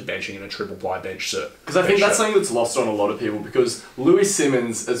are usually benching in a triple ply bench set. Because I think that's something that's lost on a lot of people, because Louis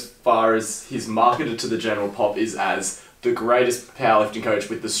Simmons, as far as he's marketed to the general pop, is as the greatest powerlifting coach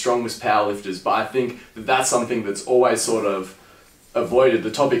with the strongest powerlifters, but I think that's something that's always sort of avoided, the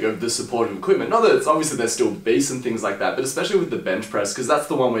topic of the supportive equipment. Not that it's obviously there's still beasts and things like that, but especially with the bench press, because that's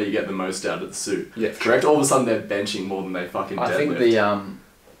the one where you get the most out of the suit. Yeah, correct. All of a sudden they're benching more than they fucking deadlift.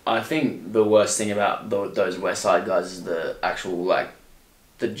 I think the worst thing about those West Side guys is the actual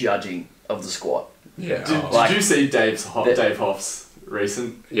the judging of the squat. Yeah. Did you see Dave Hoff's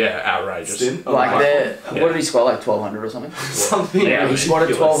recent? Yeah, outrageous. Stint? What did he squat, 1,200 or something? Something. Yeah, he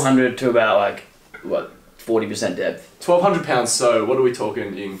squatted 1,200 to about 40% depth. 1,200 pounds. So what are we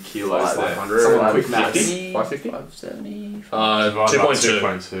talking in kilos? 500. Someone quick maths. 550? 570.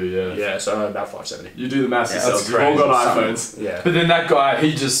 2.2. Yeah. Yeah, so about 570. You do the maths Yeah, yourself. that's You've all got crazy. iPhones. Yeah. But then that guy,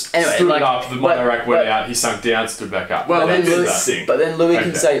 he just Anyway, stood up, the mono rack went but- out, he sunk down, stood back up. Well, That's then that. sick. But then Louis can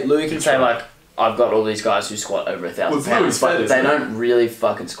Okay. say I've got all these guys who squat over 1,000 Well, pounds, Louis but fed, they isn't it? don't really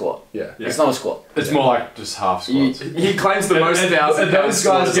fucking squat. Yeah. It's not a squat. It's more like just half squats. He claims the most and 1,000 those pounds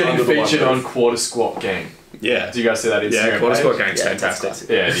guys getting under the one featured on roof. Quarter Squat Gang. Yeah. Do you guys see that Instagram Yeah, quarter page? squat gang's Yeah, fantastic. that's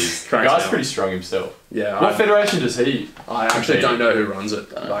Yeah, it is. The Cracks guy's down. pretty strong himself. Yeah. What federation does he? I actually don't know who runs it.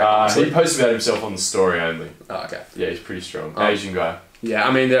 He posts about himself on the story only. Oh, okay. Yeah, he's pretty strong. Asian guy. Yeah,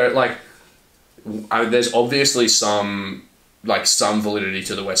 I mean, there's obviously some validity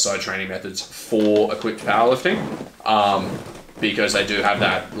to the West Side training methods for equipped powerlifting, because they do have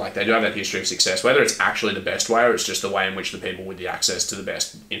that history of success. Whether it's actually the best way or it's just the way in which the people with the access to the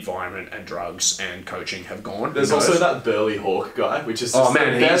best environment and drugs and coaching have gone. There's also that Burley Hawk guy, which is just the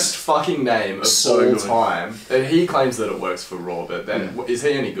he's best fucking name of so all good. time. And he claims that it works for Raw, but then is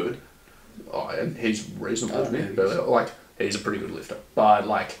he any good? Oh, and he's reasonable, isn't he? Yeah, But, he's a pretty good lifter. But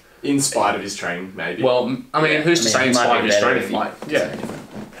In spite of his training, maybe. well, I mean, who's to say in he might spite of be his better training? if he- Yeah,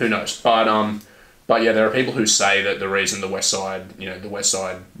 who knows? But yeah, there are people who say that the reason the West Side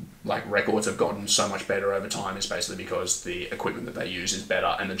records have gotten so much better over time is basically because the equipment that they use is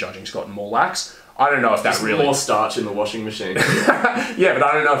better and the judging's gotten more lax. I don't know if that Just really... more starch in the washing machine. Yeah, but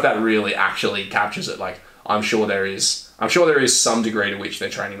I don't know if that really actually captures it. I'm sure there is some degree to which their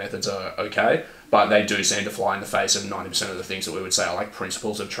training methods are okay, but they do seem to fly in the face of 90% of the things that we would say are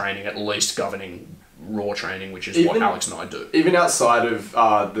principles of training, at least governing raw training, which is what Alex and I do. Even outside of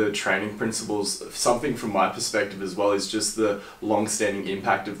the training principles, something from my perspective as well is just the long-standing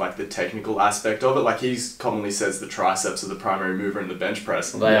impact of the technical aspect of it. He commonly says the triceps are the primary mover in the bench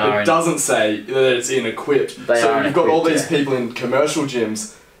press. It doesn't say that it's in-equipped. So you've got all these people in commercial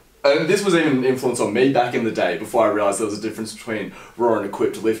gyms. And this was even an influence on me back in the day before I realised there was a difference between raw and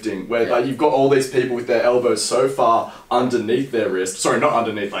equipped lifting, where you've got all these people with their elbows so far underneath their wrist. Sorry, not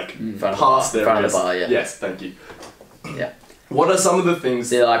underneath, past their wrist. Bar, yeah. Yes, thank you. Yeah. What are some of the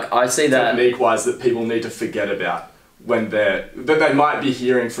things I see that technique-wise that people need to forget about when that they might be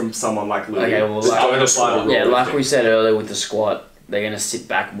hearing from someone like Louis? Okay, well, that don't apply to raw like lifting? we said earlier with the squat, they're going to sit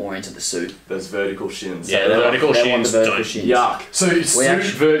back more into the suit. Those vertical shins. Yeah, the vertical They want shins the vertical don't... shins. Yuck. So it's We suit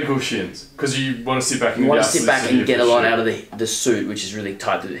actually- vertical shins, because you want to sit back and You want to get sit back and get a lot out of the... the suit, which is really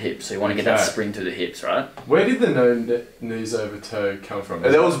tight to the hips. So you want to get that Okay. spring to the hips, right? Where did the knees over toe come from?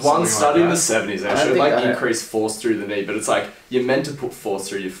 There was one Something study in the like 70s I that don't showed think increased force through the knee, but it's you're meant to put force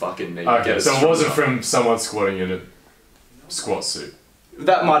through your fucking knee. that? to get Okay, so it stronger. wasn't from someone squatting in a squat suit.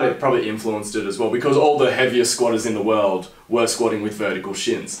 That might have probably influenced it as well, because all the heaviest squatters in the world were squatting with vertical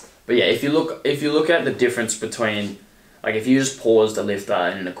shins. But yeah, if you look at the difference between, if you just paused a lifter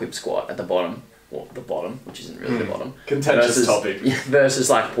in an equipped squat at the bottom, which isn't really the bottom. Contentious topic. Versus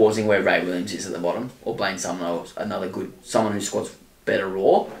pausing where Ray Williams is at the bottom, or Blaine Sumner, or someone who squats better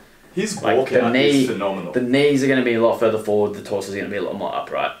raw. His walkout is phenomenal. The knees are going to be a lot further forward, the torso is going to be a lot more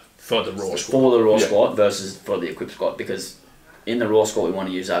upright. For the raw squat. For the raw squat versus for the equipped squat, because in the raw squat we want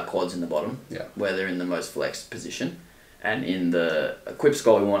to use our quads in the bottom, where they're in the most flexed position. And in the equipped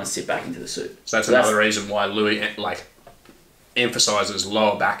squat, we want to sit back into the suit. So that's another reason why Louis emphasizes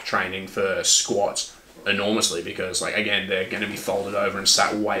lower back training for squats enormously because, like, again, they're going to be folded over and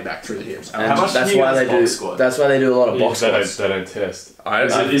sat way back through the hips. And How much that's do you why guys they do. box squat? That's why they do a lot of box They squats. don't test.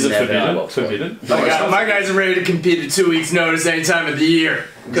 I've Is it never done a forbidden? box squat. Forbidden? My guys are ready to compete at 2 weeks' notice any time of the year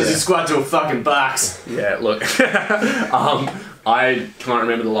because you squat to a fucking box. Yeah, look. I can't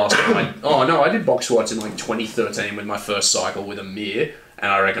remember the last time. I did box squats in like 2013 with my first cycle with a mirror,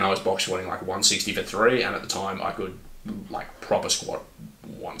 and I reckon I was box squatting like 160 for 3, and at the time I could like proper squat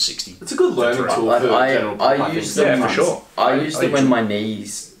 160. It's a good learning tool for general I public. use them. Yeah, for sure. I use them when my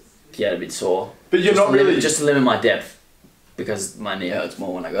knees get a bit sore. But you're Just not to limit- really... just to limit my depth because my knee hurts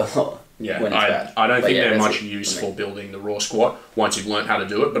more when I go lower. Yeah, when it's bad. I don't But think yeah, they're that's much it use for me. for building the raw squat once you've learned how to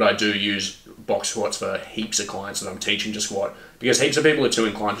do it, but I do use box squats for heaps of clients that I'm teaching to squat because heaps of people are too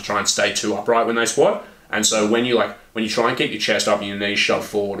inclined to try and stay too upright when they squat, and so when you try and keep your chest up and your knees shoved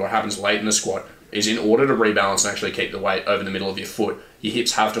forward, what happens late in the squat is in order to rebalance and actually keep the weight over the middle of your foot, your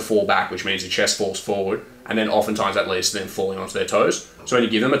hips have to fall back, which means your chest falls forward, and then oftentimes that leads to them falling onto their toes. So when you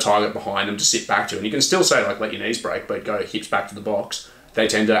give them a target behind them to sit back to, and you can still say like let your knees break, but go hips back to the box, they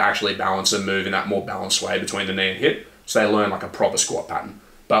tend to actually balance and move in that more balanced way between the knee and hip, so they learn like a proper squat pattern.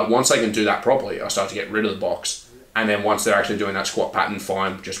 But once they can do that properly, I start to get rid of the box, and then once they're actually doing that squat pattern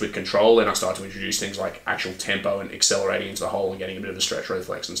fine, just with control, then I start to introduce things like actual tempo and accelerating into the hole and getting a bit of a stretch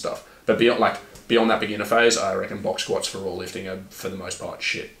reflex and stuff. But beyond that beginner phase, I reckon box squats for raw lifting are for the most part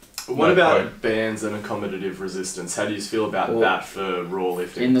shit. What No about point. bands and accommodative resistance? How do you feel about that for raw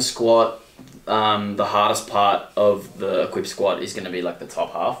lifting? In the squat, the hardest part of the equip squat is going to be like the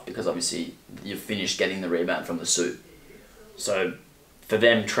top half because obviously you've finished getting the rebound from the suit. So for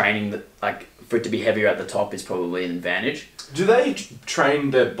them, training for it to be heavier at the top is probably an advantage. Do they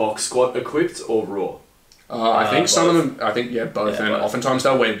train their box squat equipped or raw? I think some of both. them, both, Yeah, and both. oftentimes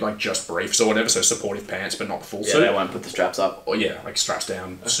they'll wear like just briefs or whatever, so supportive pants but not the full Yeah, suit. they won't put the straps up. Or like straps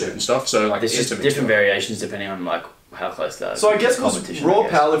down suit and stuff. So like There's it's just a mixture. different variations depending on like how close they are. So I guess to was competition, raw I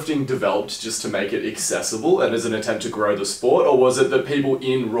guess. powerlifting developed just to make it accessible and as an attempt to grow the sport, or was it that people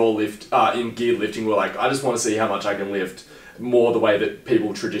in in geared lifting were like, I just want to see how much I can lift more the way that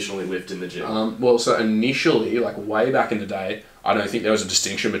people traditionally lift in the gym? Well, so initially, like way back in the day, I don't think there was a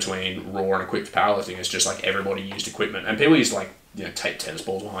distinction between raw and equipped powerlifting. It's just like everybody used equipment, and people used to tape tennis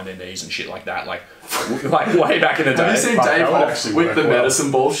balls behind their knees and shit like that. Like way back in the day. Have you seen Fuck, Dave that would Hoff actually with work the well. medicine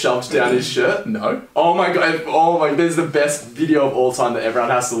ball shoved down his shirt? No. Oh my god, there's the best video of all time that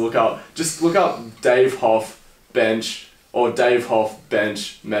everyone has to look up. Just look up Dave Hoff bench or Dave Hoff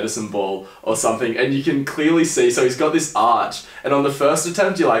bench medicine ball or something, and you can clearly see, so he's got this arch, and on the first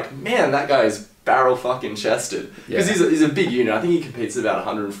attempt you're like, man, that guy is barrel fucking chested. Because Yeah. he's a big unit. I think he competes at about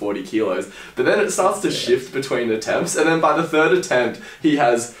 140 kilos. But then it starts to shift between attempts, and then by the third attempt, he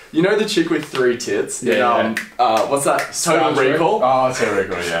has, the chick with 3 tits? Yeah, What's that? Total Recall? Oh, Total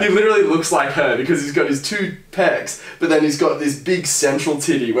Recall, He yeah. literally looks like her because he's got his 2 pecs, but then he's got this big central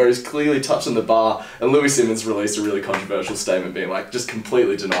titty where he's clearly touching the bar. And Louis Simmons released a really controversial statement being like, just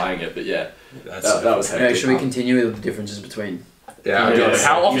completely denying it. But yeah, That's that was hectic. Yeah, should we continue with the differences between? Yeah.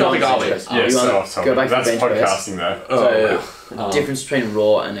 How off topic are we? Yeah, Yeah, you so wanna off topic. go back to That's bench press? podcasting though. So the difference between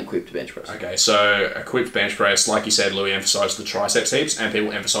raw and equipped bench press. Okay, so equipped bench press, like you said, Louis emphasised the triceps heaps, and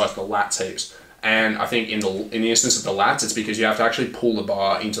people emphasise the lats heaps. And I think in the instance of the lats, it's because you have to actually pull the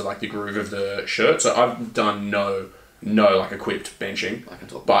bar into like the groove of the shirt. So I've done no like equipped benching, I can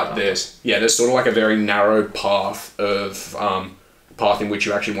talk but about that. there's sort of like a very narrow path in which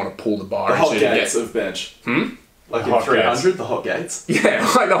you actually want to pull the bar The hot into to gates of bench. Like in Hot 300, the hot gates. Yeah,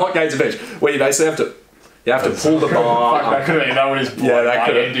 like the hot gates of bench, where you basically have to pull the bar. Fuck, that could have been that was Yeah, that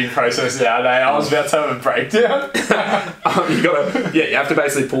could've- ending process nowadays. I was about to have a breakdown. You have to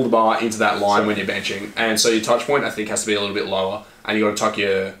basically pull the bar into that line when you're benching, and so your touch point I think has to be a little bit lower, and you got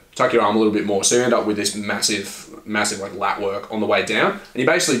to tuck your arm a little bit more, so you end up with this massive like lat work on the way down, and you're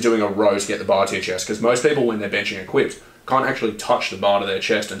basically doing a row to get the bar to your chest, because most people when they're benching equipped can't actually touch the bar to their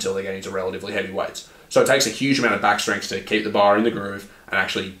chest until they're getting to relatively heavy weights. So it takes a huge amount of back strength to keep the bar in the groove and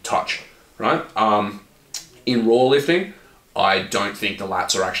actually touch, right? In raw lifting, I don't think the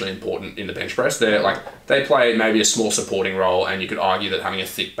lats are actually important in the bench press. They play maybe a small supporting role, and you could argue that having a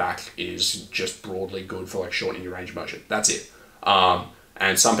thick back is just broadly good for like shortening your range of motion. That's it.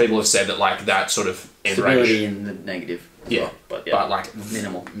 And some people have said that like that sort of end Stability range. in the negative. as Yeah, well, but but like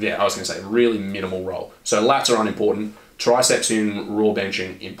minimal. Yeah, I was going to say really minimal role. So lats are unimportant. Triceps in raw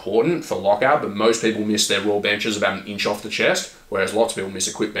benching important for lockout, but most people miss their raw benches about an inch off the chest, whereas lots of people miss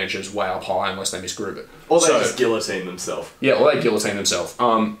equipped benches way up high unless they misgroove it. Or they just guillotine themselves. Yeah, or they guillotine themselves.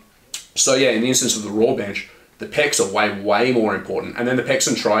 So yeah, in the instance of the raw bench, the pecs are way more important, and then the pecs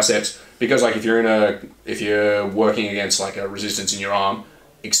and triceps, because like if you're working against like a resistance in your arm,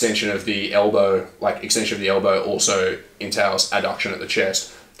 extension of the elbow, also entails adduction at the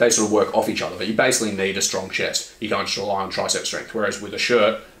chest. They sort of work off each other, but you basically need a strong chest. You can't just rely on tricep strength. Whereas with a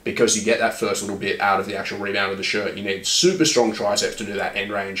shirt, because you get that first little bit out of the actual rebound of the shirt, you need super strong triceps to do that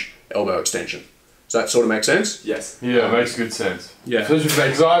end range elbow extension. Does that sort of make sense? Yes. Yeah, it makes good sense. Yeah.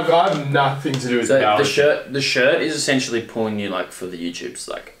 Because I have nothing to do with So powerlifting. the shirt is essentially pulling you like for the YouTubes,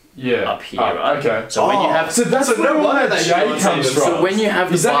 like up here, Oh, right? okay. So when you have So that's no wonder that J you comes from. so when you have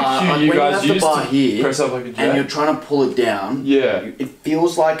the Is that a bar, cue like you when you guys have the used bar to here, press up like a J? and you're trying to pull it down, Yeah. it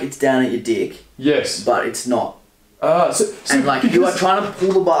feels like it's down at your dick, Yes. but it's not. So And like you are because- trying to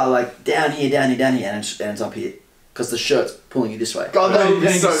pull the bar like down here, and it's up here because the shirt's pulling you this way. God, that would be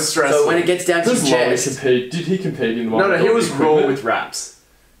so So stressful. So when it gets down to Does your Molly chest, compete? Did he compete in the one? no, he with was the raw equipment? with wraps.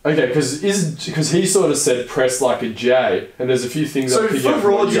 Okay, because he sort of said press like a J, and there's a few things. So I pick for out from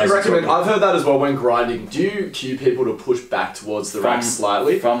raw, what do you guys are recommend? talking I've heard that as well when grinding. Do you cue people to push back towards the rack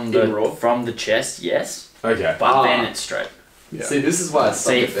slightly from in raw? the chest, yes, about. Okay. but then it's straight. Yeah. See, this is why I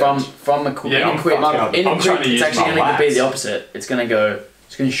suck See, at from bench. equipment, Yeah, I'm trying to it's use actually my going to be lats. the opposite. It's going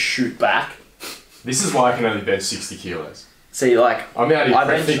to shoot back. This is why I can only bench 60 kilos. See, like I'm out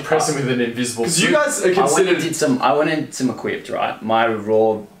I here bench- pressing with an invisible Because suit. you guys are I went considered. I went in some equipped, right? My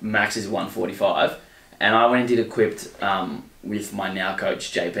raw max is 145, and I went and did equipped with my now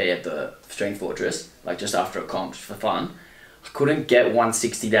coach JP at the Strength Fortress, like just after a comp just for fun. I couldn't get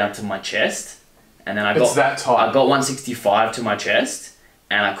 160 down to my chest, and then I It's that tight. I got 165 to my chest,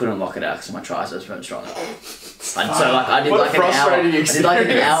 and I couldn't lock it out because my triceps weren't strong enough. And so like I did What a like an hour. frustrating I did like an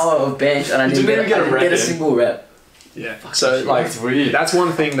experience. hour of bench, and I didn't didn't even get a I didn't rep get a in. single rep. Yeah. So like That's weird. that's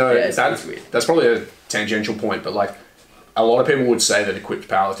one thing though. Yeah, it's that's weird. That's probably a tangential point, but like a lot of people would say that equipped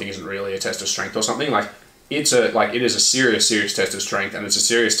powerlifting isn't really a test of strength or something. Like it is a serious test of strength, and it's a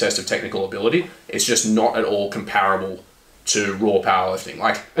serious test of technical ability. It's just not at all comparable to raw powerlifting.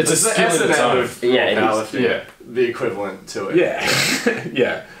 Like It's a It's the skill in its S&M own. of Yeah, it is. powerlifting. Yeah. The equivalent to it. yeah,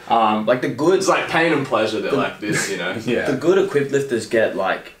 yeah, Like the good It's like pain and pleasure. They're like this, you know. yeah. The good equipped lifters get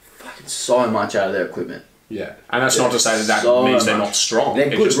like fucking so much out of their equipment. Yeah, and that's not to say that So means they're much. not strong. They're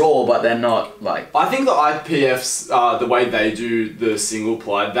It good just- raw, but they're not like. I think the IPFs, the way they do the single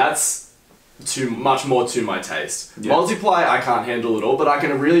ply, that's much more to my taste. Yeah. Multiply, I can't handle at all, but I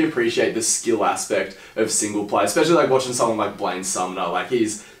can really appreciate the skill aspect of single ply, especially like watching someone like Blaine Sumner. Like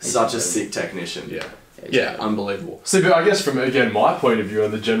he's such a sick technician. Yeah, yeah, unbelievable. So, but I guess from, again, my point of view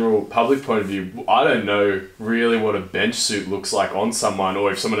and the general public point of view, I don't know really what a bench suit looks like on someone,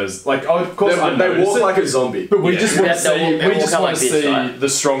 or if someone has, like, oh, of course I They notice walk it, like a zombie. but we Yeah. just want to They see, walk- they we walk just out want like to this, see right? the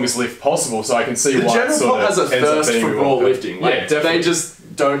strongest lift possible, so I can see The why it general sort pop of has a ends up thirst being for a raw walkout. lifting. Like, Yeah, definitely. they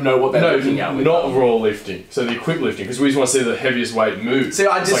just don't know what they're No, looking at with not them. raw lifting. So the equipped lifting, because we just want to see the heaviest weight move. See,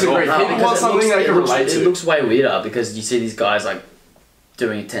 I It's like, disagree. oh, Hitting was something they can relate It to. looks way weirder because you see these guys like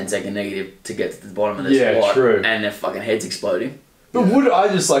doing a 10-second negative to get to the bottom of the Yeah, squat, true. and their fucking heads exploding. But would I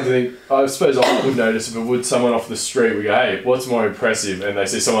just like to think? I suppose I would notice it, but would someone off the street would go, "Hey, what's more impressive?" And they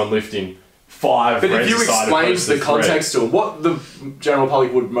see someone lifting 5. But if you reps aside explain opposed the to 3. context to them, what the general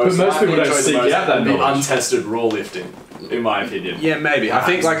public would most But most likely people don't enjoy the seek most out that would be knowledge. untested raw lifting, in my opinion. Yeah, maybe. I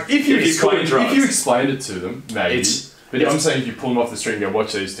think like if you explain explained it to them, maybe. It's- But I'm saying if you pull them off the street and go,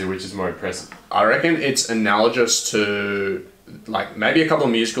 "Watch these two," which is more impressive. I reckon it's analogous to like maybe a couple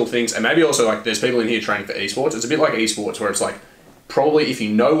of musical things, and maybe also like there's people in here training for esports. It's a bit like esports where it's like probably if you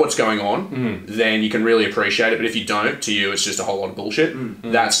know what's going on, then you can really appreciate it. But if you don't, to you it's just a whole lot of bullshit.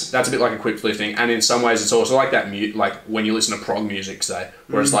 That's a bit like equipped lifting, and in some ways it's also like that. Like when you listen to prog music, say,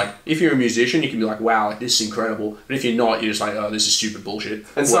 where it's like if you're a musician, you can be like, "Wow, like, this is incredible," but if you're not, you're just like, "Oh, this is stupid bullshit."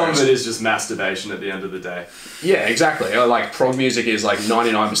 And some of Whereas- it is just masturbation at the end of the day. Yeah, exactly. Like prog music is like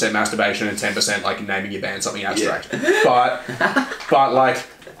 99% masturbation and 10% like naming your band something abstract. But like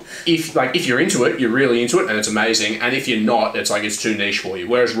if you're into it, you're really into it and it's amazing. And if you're not, it's like it's too niche for you.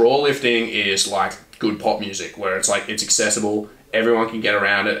 Whereas raw lifting is like good pop music where it's like it's accessible, everyone can get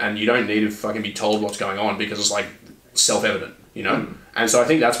around it, and you don't need to fucking be told what's going on because it's like self-evident, you know? And so I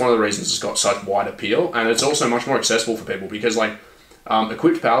think that's one of the reasons it's got such wide appeal, and it's also much more accessible for people because like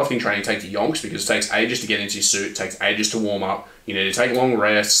equipped powerlifting training takes yonks because it takes ages to get into your suit, it takes ages to warm up, you need to take long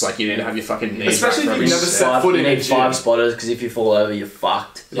rests, like you need to have your fucking knees Especially back for if you've every never step. set foot You in a need gym. 5 spotters because if you fall over, you're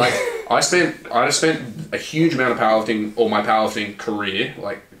fucked. Like I spent a huge amount of powerlifting, or my powerlifting career,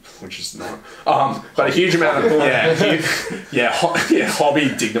 like which is not, but a huge amount of hobby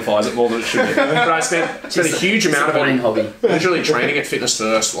dignifies it more than it should be. But I spent a huge amount of Disappointing it, hobby. literally training at Fitness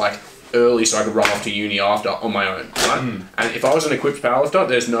First, like early, so I could run off to uni after on my own. Right? And if I was an equipped powerlifter,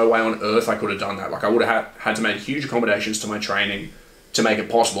 there's no way on earth I could have done that. Like I would have had to make huge accommodations to my training to make it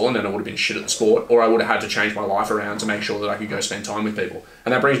possible, and then I would have been shit at the sport, or I would have had to change my life around to make sure that I could go spend time with people.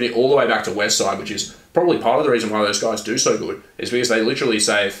 And that brings me all the way back to Westside, which is probably part of the reason why those guys do so good, is because they literally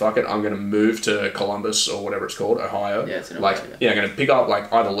say, fuck it, I'm going to move to Columbus, or whatever it's called, Ohio. Yeah, it's in like, Ohio, I'm going to pick up,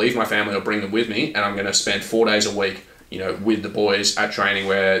 like, either leave my family or bring them with me, and I'm going to spend 4 days a week, you know, with the boys at training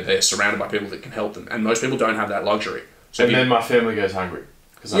where they're surrounded by people that can help them. And most people don't have that luxury. So And then my family goes hungry.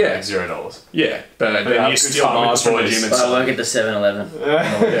 Because I Yeah. make $0. yeah, but then have you good steal time with bars the from the boys. gym and But I stuff. work at the 7-Eleven.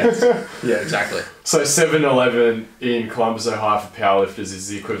 Yeah, exactly. So 7-Eleven in Columbus, Ohio for powerlifters is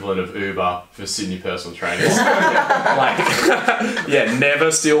the equivalent of Uber for Sydney personal trainers. Like, yeah,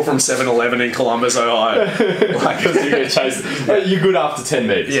 never steal from 7-Eleven in Columbus, Ohio. Like, Because you get chased. You're good after 10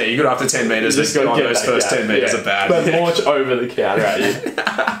 metres. yeah, you got up to 10 metres, You just but gotta on get those that first gap. 10 metres are bad. They launch over the counter at you.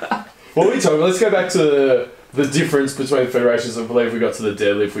 What are we talking? Let's go back to the difference between federations. I believe we got to the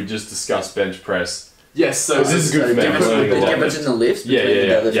deadlift. We just discussed bench press. Yes, so This is good So for the me. difference, Learning a the lot. difference in the lifts Yeah, between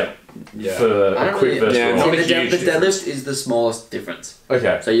yeah, the deadlift. yeah. Yeah. For I a don't quick really- versus Yeah, raw. not See, a the huge deadlift is the smallest difference.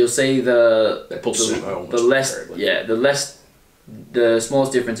 Okay. So you'll see They pull sumo almost the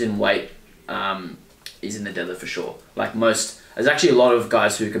smallest difference in weight is in the deadlift for sure. Like there's actually a lot of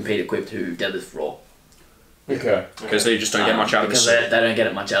guys who compete equipped who deadlift raw. Okay. Because they just don't get much out of the because suit. they don't get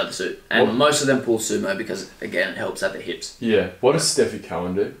it much out of the suit. And What- most of them pull sumo because again it helps at the hips. Yeah. What does Steffi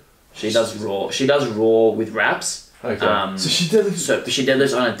Cohen do? She does raw. She does raw with wraps. Okay. So she deadlifts. So she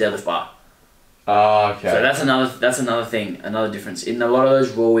deadlifts on a deadlift bar. Ah, okay. So that's another thing, another difference. In a lot of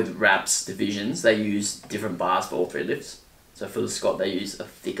those raw with wraps divisions, they use different bars for all three lifts. So for the squat, they use a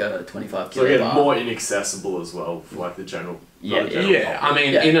thicker 25 So kilo again, bar. more inaccessible as well for like the general. Yeah, not the general Yeah, I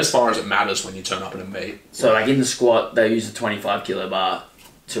mean, Yeah. in as far as it matters when you turn up in a meet. So like in the squat, they use a 25 kilo bar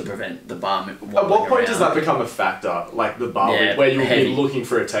to prevent the bar At wobbling what point does that around. become a factor? Like the bar, Yeah, where you'll heavy. be looking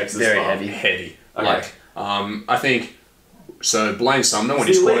for a Texas Very bar? heavy. Heavy. Okay. Like, I think, so Blaine Sumner, when The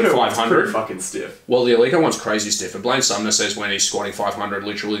he squatted Elite one's 500, pretty fucking stiff. well, the Elite one's crazy stiff, and Blaine Sumner says when he's squatting 500,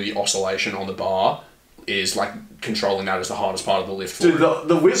 literally the oscillation on the bar is like controlling that as the hardest part of the lift for Dude, him.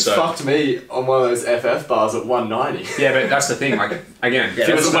 the whip So- fucked me on one of those FF bars at 190. Yeah, but that's the thing, like, again, Yeah,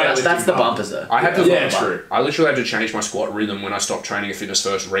 fitness that's the weightlifting bumpers though. I had to Yeah, true. I literally had to change my squat rhythm when I stopped training at Fitness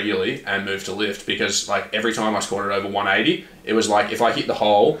First regularly and moved to lift, because like every time I squatted over 180, it was like if I hit the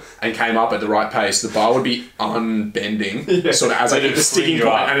hole and came up at the right pace, the bar would be unbending, sort of as I hit the sticking you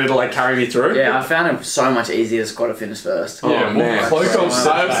point, up. and it'll like carry me through. Yeah, I found it so much easier to squat at fitness first. Oh, man. Clocom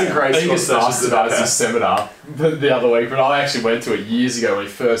said I have some great Angus squat asked sessions about about this seminar the other week, but I actually went to it years ago when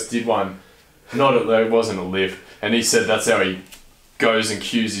he first did one. It wasn't a lift, and he said that's how he goes and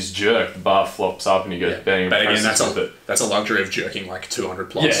cues his jerk. The bar flops up and he goes bang. and But again, presses with it. that's a luxury of jerking like 200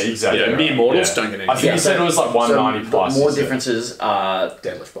 plus. Yeah, exactly. Yeah, right. mere mortals Yeah. don't get I anything. think he said it was like 190 plus. More he said. differences are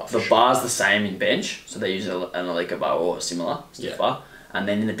Deadlift bar. the bar's the same in bench, so they use an Elika bar or a similar stiff Yeah. bar. And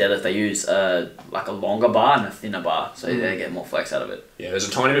then in the deadlift, they use like a longer bar and a thinner bar, so they get more flex out of it. Yeah, there's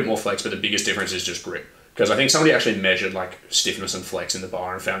a tiny bit more flex, but the biggest difference is just grip. Because I think somebody actually measured like stiffness and flex in the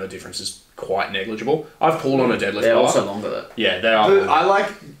bar and found the difference is quite negligible. I've pulled on a deadlift They're bar. also longer though. Yeah, they are. But I like,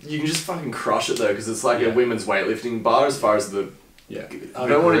 you can just fucking crush it though, because it's like Yeah. a women's weightlifting bar as far as the. Yeah. I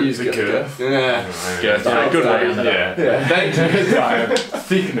don't want to use the girth. girth. Yeah. Yeah, Yeah, good yeah. one. Yeah. Yeah. Thank you.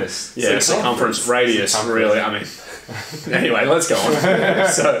 Thickness. Yeah, circumference, radius, Circumference. really. I mean, anyway, let's go on.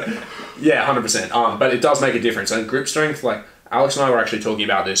 So, yeah, 100%. But it does make a difference. And grip strength, like, Alex and I were actually talking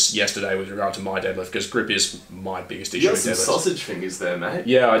about this yesterday with regard to my deadlift, because grip is my biggest You issue got with some deadlift. sausage fingers there, mate.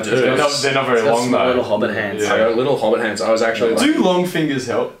 Yeah, I do. They're not very It's got long some though. little hobbit hands. Yeah. I got little hobbit hands. I was actually like, Do long fingers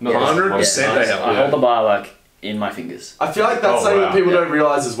help? Not Yeah. 100% they help. I hold the bar like in my fingers. I feel like that's Oh, something wow. that people Yeah. don't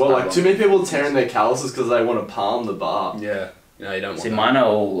realize as well. Like, Right. too many people are tearing their calluses because they want to palm the bar. Yeah. No, you don't want See, that. mine are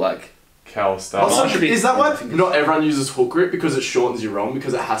all like Cal stuff. Also, Mine should be- is that why not everyone uses hook grip? Because it shortens your wrong,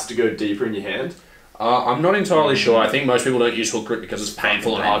 because it has to go deeper in your hand? I'm not entirely sure. I think most people don't use hook grip because it's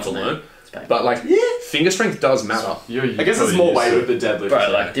painful and hard to Painful, learn. man. It's painful. But, like, finger strength does matter. I guess there's more weight with the deadlift. Bro,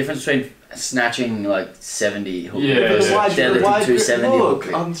 like difference between snatching like 70 hook Yeah, grip But versus yeah. why, deadlifting why 270 hook look,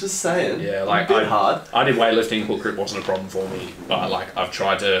 grip. I'm just saying. Yeah, A like, bit hard. I did weightlifting, hook grip wasn't a problem for me. But, like, I've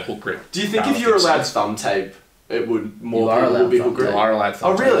tried to hook grip. Do you think if you were powerlifting allowed since. thumb tape, it would You more are people allowed would be thumb hook grip? You are allowed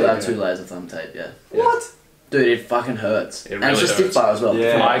thumb Oh, tape. really? You have 2 layers of thumb tape, yeah. What? Dude, it fucking hurts. It and really it's a stiff hurts. bar as well.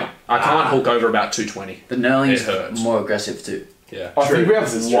 Yeah. I can't hook over about 220. The knurling It is hurts. more aggressive too. Yeah. I think we have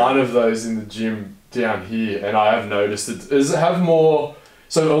This is true. one of those in the gym down here, and I have noticed it. Does it have more?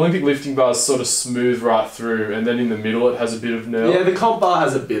 So Olympic lifting bars sort of smooth right through, and then in the middle it has a bit of knurl. Yeah, the comp bar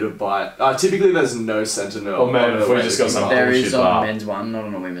has a bit of bite. Typically, there's no center knurl. Oh, man, on a if we just got weightlifting some- bar. There bullshit is on bar. a men's one, not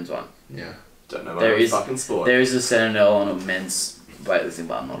on a women's one. Yeah. Don't know there about is- fucking sport. There is a center knurl on a men's weightlifting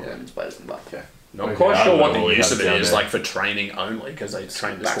bar, not a Yeah. women's weightlifting bar. Not Okay, quite I sure don't what know the what we use have of it down is, there. like for training only, because they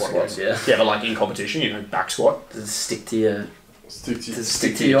train the Back squat. squats, yeah. Yeah, but like in competition, you know, back squat. Does it stick to your Stick to does it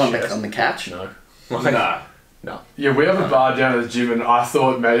stick to you on the catch? No. Nah. Yeah, we have a bar down at the gym, and I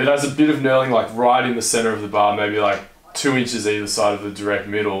thought maybe it has a bit of knurling like right in the center of the bar, maybe like 2 inches either side of the direct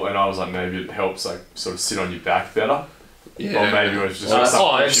middle, and I was like, maybe it helps like sort of sit on your back better. Yeah. Or maybe it was just Oh,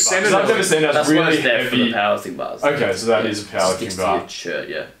 something it's cheaper. 'Cause center I've never seen it. That's It's why really it's there for the heavy. powerlifting bars. Okay, so that is a Sticks powerlifting to bar. your shirt,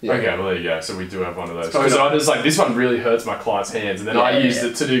 yeah. Okay, well there you go. So we do have one of those. probably Because I not- was like, this one really hurts my client's hands, and then I Yeah, used yeah.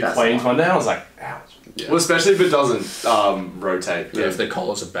 it to do That's cleans the one day, and I was like, ouch. Yeah. Well, especially if it doesn't rotate. Yeah, if the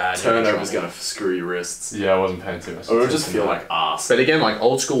collars are bad, turnover's going gonna screw your wrists. Yeah, I wasn't paying too much. Or it'll just attention feel to like arse. But again, like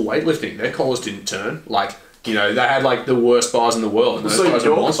old school weightlifting, their collars didn't turn. Like, you know, they had like the worst bars in the world. And those So guys are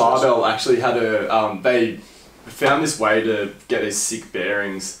your monsters. barbell actually had a they found this way to get these sick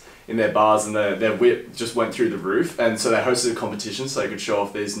bearings in their bars, and their whip just went through the roof, and so they hosted a competition so they could show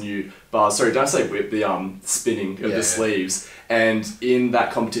off these new bars. Sorry, don't say whip, the spinning of Yeah. the sleeves. And in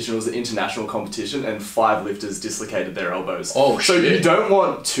that competition, it was an international competition, and 5 lifters dislocated their elbows. Oh, so shit. you don't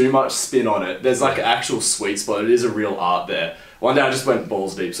want too much spin on it. There's like an actual sweet spot. It is a real art there. One day I just went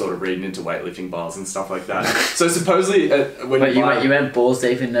balls deep, sort of reading into weightlifting bars and stuff like that. So supposedly, when But you buy... you went balls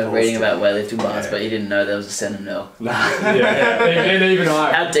deep into Balls reading deep. about weightlifting bars, Yeah. but you didn't know there was a center nil. Nah. Yeah, and even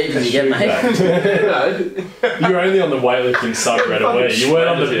I. How deep did you get, mate? You were only on the weightlifting subreddit, were you? You weren't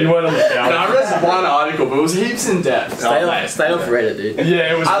on the. You weren't on the No, I power. read one article, but it was heaps in depth. Stay off Reddit, dude.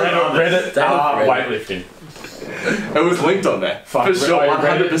 Yeah, it was I love it. Reddit. Stay off Reddit. Weightlifting. It was linked on there. Fuck, For sure,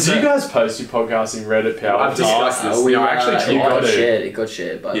 Reddit. 100%. Do you guys post your podcasting Reddit power? I've discussed this. we actually it you got got it. shared. It got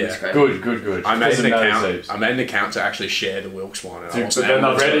shared, but Yeah. it's great. Good. I made Doesn't an matter account. heaps. I made an account to actually share the Wilkes one. And I Dude, also but then the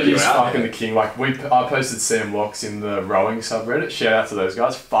added Reddit it is to you out fucking there. the king. Like I posted Sam Locks in the rowing subreddit. Shout out to those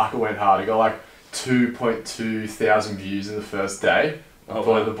guys. Fuck, it went hard. It got like 2.2 thousand views in the first day. Oh,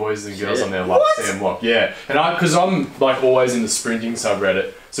 Boy, wow. the boys and girls Shit. on there love Sam Lock. Yeah, and because I'm like always in the sprinting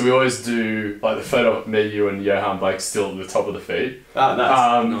subreddit, so we always do like the photo of me, you, and Johan Blake still at the top of the feed. Ah,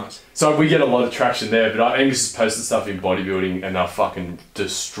 nice. Nice. So we get a lot of traction there, but Angus has posted stuff in bodybuilding and they'll fucking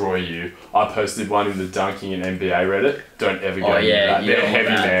destroy you. I posted one in the dunking and NBA Reddit. Don't ever go Oh, into yeah, that. you They're don't want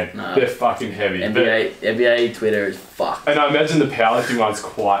heavy, that. man. No. They're fucking heavy. NBA Twitter is fucked. And I imagine the powerlifting one's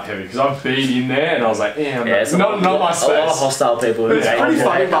quite heavy because I've been in there and I was like, Yeah, it's not my space. A lot of hostile people. Who It's hate pretty hate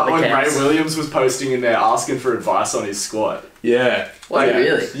funny, but other when Ray camps. Williams was posting in there asking for advice on his squat. Yeah. Wait, Yeah.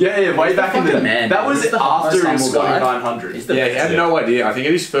 really? Yeah, way back in the fucking man, That dude. was He's the after most he was humble squatting guy. 900. He's the Yeah, he best. had no idea. I think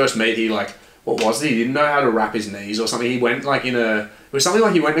at his first meet, he like, what was it? He didn't know how to wrap his knees or something. He went like it was something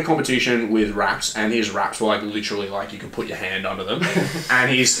like he went to competition with wraps, and his wraps were like literally like you could put your hand under them. And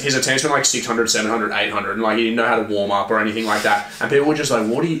his attempts were like 600, 700, 800, and like he didn't know how to warm up or anything like that. And people were just like,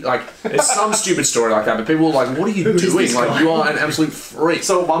 what are you, like, it's some stupid story like that, but people were like, what are you doing? Like, you are an absolute freak.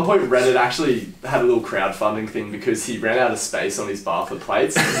 So at one point, Reddit actually had a little crowdfunding thing because he ran out of space on his bar for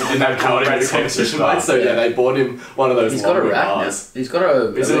plates. He didn't have calibrated competition plates, so yeah, they bought him one of those He's got a longer rack now. bars. He's got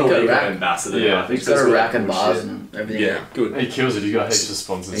a. He's an he's got a illegal rack. ambassador. Yeah. now, I think. He's got So a it's rack and cool bars shit. and everything. Yeah, good. He kills it. He's got heaps of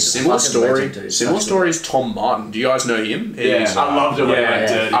sponsors. He's Similar fucking story. legend, dude. Similar Such a story is Tom Martin. Do you guys know him? Yeah, He's, I loved it when he went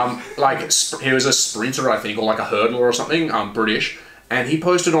dirty. like he was a sprinter, I think, or like a hurdler or something. British. And he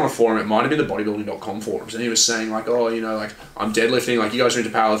posted on a forum, it might have been the bodybuilding.com forums, and he was saying like, oh, you know, like, I'm deadlifting, like, you guys are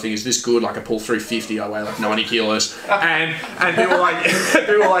into powerlifting, is this good? Like, I pull 350, I weigh like 90 kilos. And people were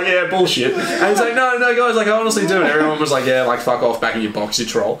like, yeah, bullshit. And he's like, no, guys, like, I honestly do. And everyone was like, yeah, like, fuck off, back in your box, you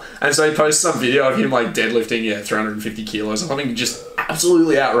troll. And so he posted some video of him, like, deadlifting, 350 kilos or something, just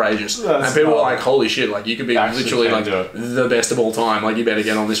absolutely outrageous. That's and people were hard. like, holy shit, like, you could be Actually literally, can like, do it. the best of all time, like, you better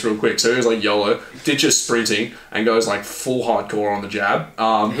get on this real quick. So he was like, YOLO, ditches sprinting, and goes, like, full hardcore on the jab.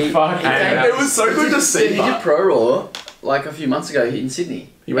 Fucking And It was so good to see. He did Pro Raw like a few months ago in Sydney.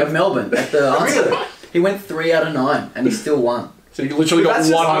 He went- went Melbourne at the answer. He went 3 out of 9 and he still won. So you literally got That's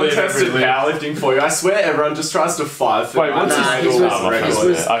just one lift untested every lift. powerlifting for you. I swear everyone just tries to fight for Wait, what's Nah, his his school? was, Oh, my his God.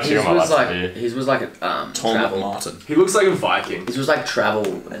 was, Actually, his got my was laptop like here. his was like Tom travel. Martin. He looks like a Viking. His was like travel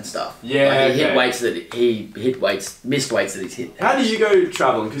and stuff. Yeah, like he hit okay. weights that he hit weights, missed weights that he's hit. How did you go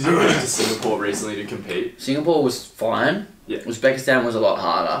traveling? Because you went to Singapore recently to compete. Singapore was fine. Yeah. Uzbekistan was a lot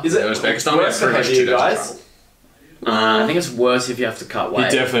harder. Is it Uzbekistan worse for pretty much heavier 2 days guys? I think it's worse if you have to cut He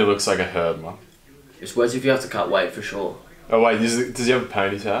weight. definitely looks like a hurdler. It's worse if you have to cut weight for sure. Oh wait, does he have a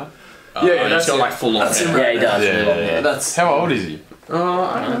ponytail? Yeah, he's that's got it. like full on That's hair. Yeah, he does. Yeah. That's How old is he?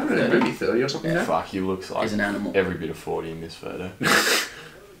 I don't know, maybe 30 or something. Yeah. Fuck, he looks like He's an animal. every bit of 40 in this photo.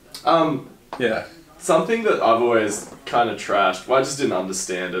 Yeah. something that I've always kind of trashed. Well, I just didn't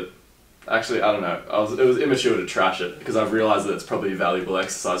understand it. Actually, I don't know. It was immature to trash it because I've realised that it's probably a valuable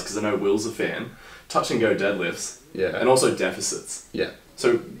exercise because I know Will's a fan. Touch and go deadlifts. Yeah. And also deficits. Yeah.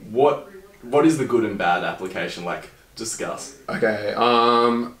 So what what is the good and bad application? Like, discuss. Okay,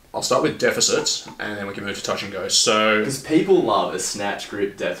 I'll start with deficits, and then we can move to touch and go. So, Because people love a snatch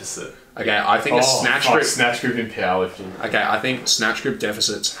grip deficit. okay, I think a snatch grip in powerlifting. Okay, I think snatch grip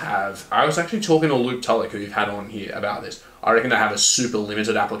deficits have... I was actually talking to Luke Tulloch, who you've had on here, about this. I reckon they have a super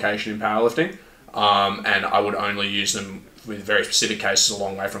limited application in powerlifting, and I would only use them with very specific cases a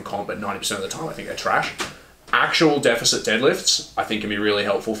long way from comp, but 90% of the time I think they're trash. Actual deficit deadlifts, I think, can be really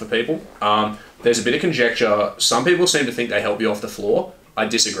helpful for people. There's a bit of conjecture. Some people seem to think they help you off the floor. I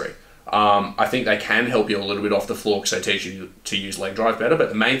disagree. I think they can help you a little bit off the floor because they teach you to use leg drive better, but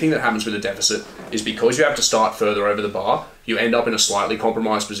the main thing that happens with a deficit is because you have to start further over the bar, you end up in a slightly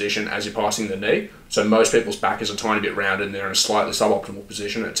compromised position as you're passing the knee. So most people's back is a tiny bit rounded and they're in a slightly suboptimal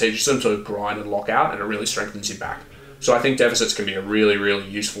position. It teaches them to grind and lock out, and it really strengthens your back. So I think deficits can be a really, really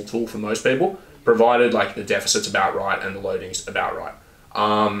useful tool for most people, provided like the deficit's about right and the loading's about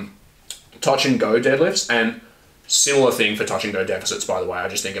right. Touch and go deadlifts, and similar thing for touch and go deficits, by the way. I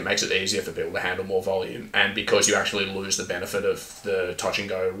just think it makes it easier for people to handle more volume, and because you actually lose the benefit of the touch and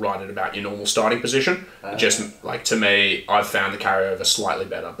go right at about your normal starting position, just like, to me, I've found the carryover slightly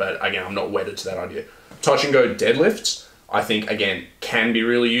better, but again, I'm not wedded to that idea. Touch and go deadlifts, I think, again, can be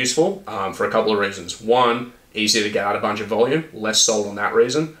really useful for a couple of reasons. One, easier to get out a bunch of volume, less sold on that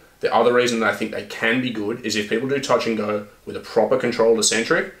reason. The other reason that I think they can be good is if people do touch and go with a proper controlled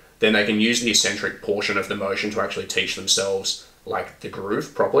eccentric, then they can use the eccentric portion of the motion to actually teach themselves like the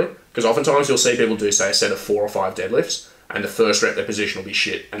groove properly. Because oftentimes you'll see people do, say, a set of 4 or 5 deadlifts, and the first rep their position will be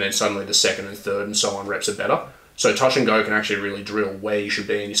shit, and then suddenly the second and third and so on reps are better. So touch and go can actually really drill where you should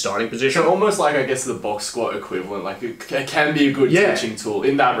be in your starting position. So almost like, I guess, the box squat equivalent. Like, it can be a good teaching tool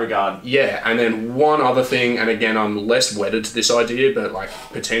in that regard. Yeah, and then one other thing, and again, I'm less wedded to this idea, but like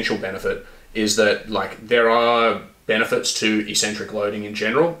potential benefit is that like there are benefits to eccentric loading in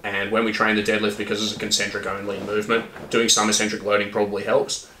general, and when we train the deadlift, because it's a concentric only movement, doing some eccentric loading probably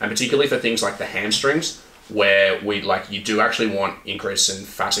helps, and particularly for things like the hamstrings, where you do actually want increase in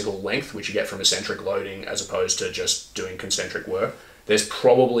fascicle length, which you get from eccentric loading as opposed to just doing concentric work. There's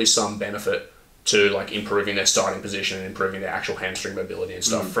probably some benefit to like improving their starting position and improving their actual hamstring mobility and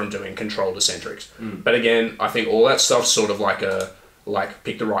stuff from doing controlled eccentrics. But again, I think all that stuff's sort of like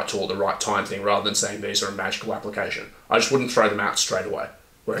pick the right tool at the right time thing, rather than saying these are a magical application. I just wouldn't throw them out straight away.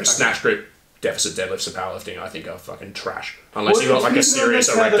 Whereas snatch grip, deficit deadlifts and powerlifting, I think are fucking trash. Unless you've got like a serious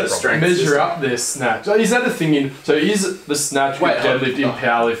erector problem. Measure up their snatch. Is that the thing so is the snatch grip deadlift in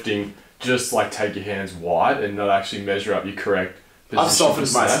powerlifting just like take your hands wide and not actually measure up your correct position? I've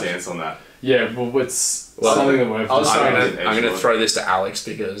softened my stance on that. Yeah, well, it's something that we're... I'm going to throw this to Alex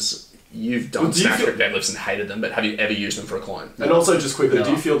because you've done snatch grip deadlifts and hated them, but have you ever used them for a client? And also, just quickly, do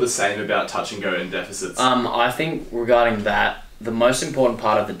you feel the same about touch and go and deficits? I think regarding that, the most important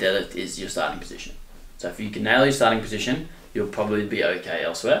part of the deadlift is your starting position. So if you can nail your starting position, you'll probably be okay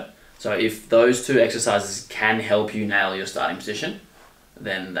elsewhere. So if those two exercises can help you nail your starting position,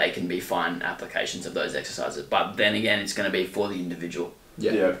 then they can be fine applications of those exercises. But then again, it's going to be for the individual.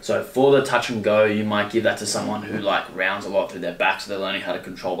 Yeah. So for the touch and go, you might give that to someone who like rounds a lot through their back, so they're learning how to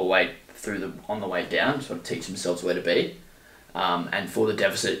control the weight on the way down, sort of teach themselves where to be. And for the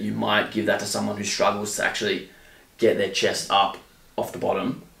deficit, you might give that to someone who struggles to actually get their chest up off the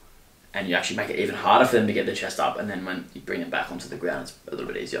bottom, and you actually make it even harder for them to get their chest up, and then when you bring it back onto the ground, it's a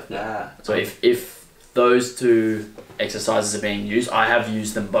little bit easier. So if those two exercises are being used, I have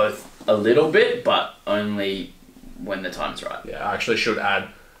used them both a little bit, but only when the time's right. Yeah, I actually should add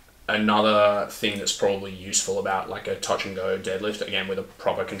another thing that's probably useful about like a touch and go deadlift, again with a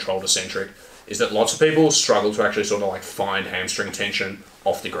proper controlled eccentric, is that lots of people struggle to actually sort of like find hamstring tension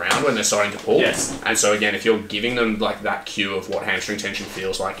off the ground when they're starting to pull. Yes. And so again, if you're giving them like that cue of what hamstring tension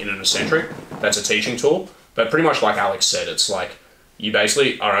feels like in an eccentric, that's a teaching tool. But pretty much like Alex said, it's like you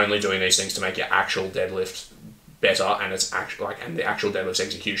basically are only doing these things to make your actual deadlift better, and it's actually like, and the actual deadlift's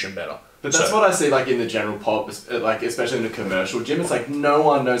execution better. But that's what I see like in the general pop, like especially in a commercial gym. It's like no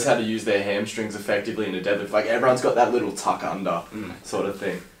one knows how to use their hamstrings effectively in a deadlift. Like everyone's got that little tuck under sort of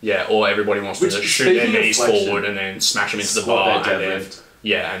thing. Yeah, or everybody wants to shoot their knees forward and then smash them into the bar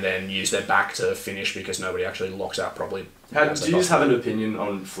and then use their back to finish because nobody actually locks out properly. Do you just have an opinion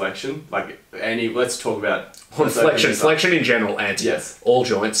on flexion? Like let's talk about... On flexion in general, and all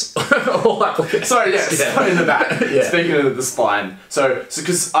joints, all applications. Sorry, in the back. Speaking of the spine, so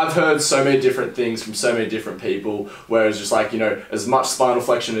because I've heard so many different things from so many different people, where it's just like, as much spinal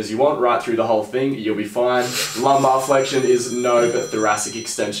flexion as you want right through the whole thing, you'll be fine. Lumbar flexion is no, but thoracic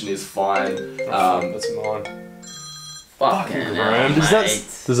extension is fine. That's mine. Fucking hell,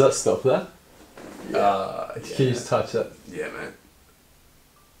 does that stop that? Yeah. Can you just touch that? Yeah, man.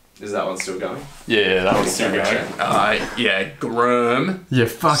 Is that one still going? Yeah, that one's still going. Yeah, Graham. Yeah,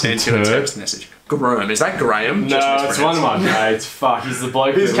 fucking Sent you a text message. Graham, is that Graham? No, it's one of my mates. Fuck, he's the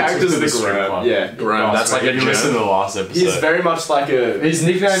bloke. His character's the the strip Graham. club. Yeah, Graham. That's like a you listened to the last episode. He's very much like a. His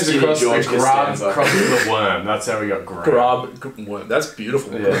nickname's skinny across George the grub, Costanza. crossed with the worm. That's how we got Graham. Worm. That's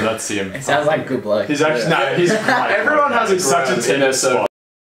beautiful. Yeah, that's him. It sounds like a good bloke. He's actually no, he's a great. Everyone bloke, has mate. a Such a Graham in tender their spot.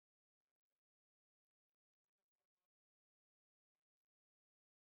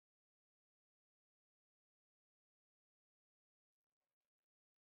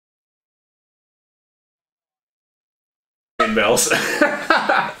 Bells.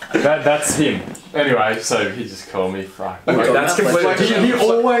 That's him. Anyway, so he just called me. Fuck. Okay, that's completely. He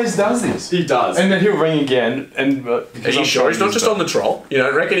always does this. He does. And then he'll ring again. And Are you sure he's not just on the troll? You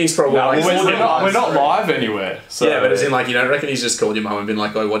don't reckon he's probably No, like... we're not live anywhere. So Yeah, but it's in like, you don't reckon he's just called your mum and been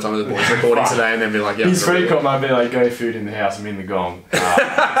like, oh, what time are the boys recording today? And then been like, yeah. He's pretty cool, man. Be like, go food in the house. I'm in the gong.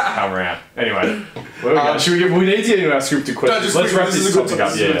 Come around. Anyway, where we go? We need to get into our scripted questions. Let's wrap this topic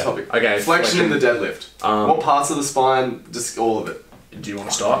up. This is a good topic. Okay, Flexion in the deadlift. What parts of the spine? Just all of it. Do you want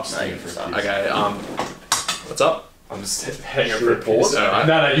to start? No, you can start. Okay, what's up? I'm just hanging for a pause. Alright.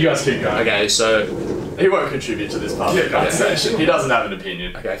 No, you guys keep going. Okay, so... He won't contribute to this part of the conversation. He doesn't have an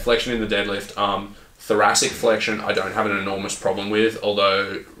opinion. Okay, flexion in the deadlift. Thoracic flexion, I don't have an enormous problem with,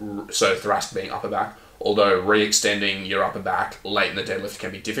 although... So, thoracic being upper back. Although re-extending your upper back late in the deadlift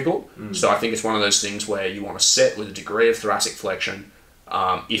can be difficult. So I think it's one of those things where you want to set with a degree of thoracic flexion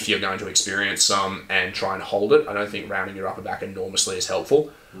if you're going to experience some and try and hold it. I don't think rounding your upper back enormously is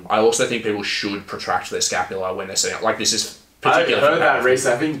helpful. I also think people should protract their scapula when they're setting up. Like this is I particular. heard that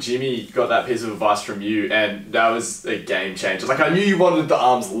recently. I think Jimmy got that piece of advice from you, and that was a game changer. Like I knew you wanted the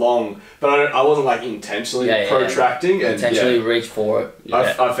arms long, but I wasn't like intentionally protracting and intentionally reach for it.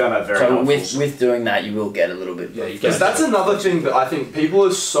 I found that very helpful. So with doing that, you will get a little bit. Yeah, you Because that's another thing that I think people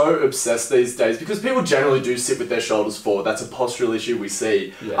are so obsessed these days, because people generally do sit with their shoulders forward. That's a postural issue we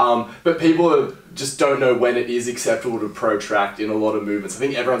see. Yeah. But people just don't know when it is acceptable to protract in a lot of movements. I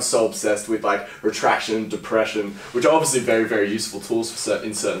think everyone's so obsessed with like retraction and depression, which are obviously very, very useful tools for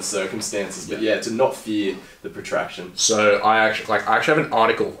in certain circumstances. But yeah, to not fear the protraction. So I actually have an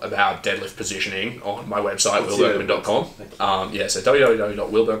article about deadlift positioning on my website, willberkman.com. So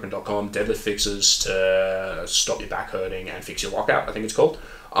www.willberkman.com, deadlift fixes to stop your back hurting and fix your lockout, I think it's called.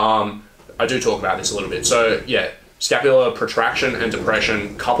 I do talk about this a little bit. So yeah, scapular protraction and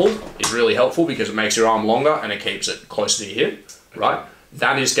depression coupled is really helpful because it makes your arm longer and it keeps it closer to your hip, right?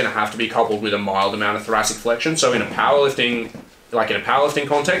 That is going to have to be coupled with a mild amount of thoracic flexion. So in a powerlifting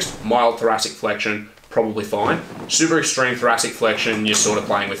context, mild thoracic flexion, probably fine. Super extreme thoracic flexion, you're sort of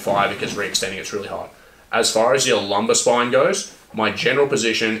playing with fire because re-extending it's really hard. As far as your lumbar spine goes, my general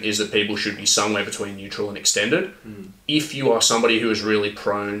position is that people should be somewhere between neutral and extended. If you are somebody who is really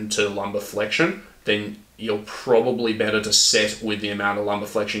prone to lumbar flexion, then you're probably better to set with the amount of lumbar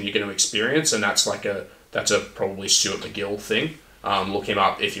flexion you're going to experience, and that's a probably Stuart McGill thing. Look him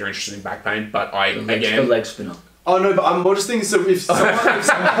up if you're interested in back pain. But The leg spinner. Oh no, but I'm more just thinking. So if someone,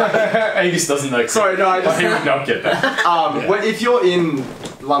 Angus doesn't know. sorry, no, I just He would not get that. if you're in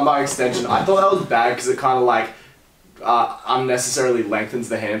lumbar extension, I thought that was bad because it kind of like unnecessarily lengthens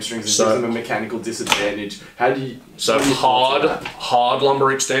the hamstrings and gives them a mechanical disadvantage. How do you? So hard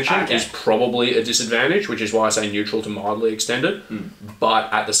lumbar extension is probably a disadvantage, which is why I say neutral to mildly extended.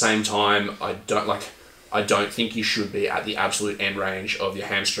 But at the same time, I don't think you should be at the absolute end range of your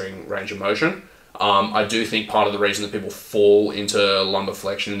hamstring range of motion. I do think part of the reason that people fall into lumbar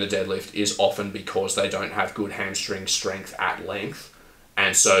flexion in the deadlift is often because they don't have good hamstring strength at length.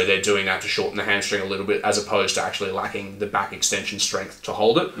 And so they're doing that to shorten the hamstring a little bit as opposed to actually lacking the back extension strength to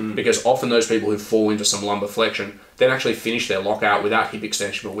hold it. Because often those people who fall into some lumbar flexion then actually finish their lockout without hip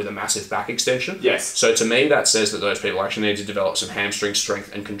extension but with a massive back extension. Yes. So to me that says that those people actually need to develop some hamstring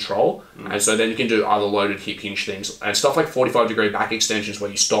strength and control. And so then you can do other loaded hip hinge things and stuff like 45-degree back extensions where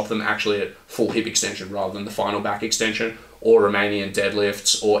you stop them actually at full hip extension rather than the final back extension, or Romanian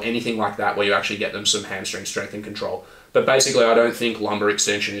deadlifts or anything like that where you actually get them some hamstring strength and control. But basically, I don't think lumbar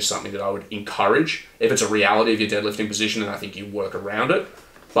extension is something that I would encourage. If it's a reality of your deadlifting position, then I think you work around it.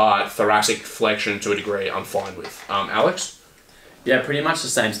 But thoracic flexion, to a degree, I'm fine with. Alex? Yeah, pretty much the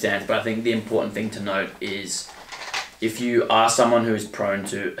same stance, but I think the important thing to note is if you are someone who is prone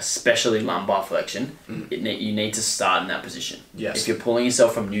to especially lumbar flexion, you need to start in that position. Yes. If you're pulling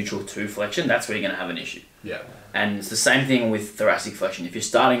yourself from neutral to flexion, that's where you're going to have an issue. Yeah. And it's the same thing with thoracic flexion. If you're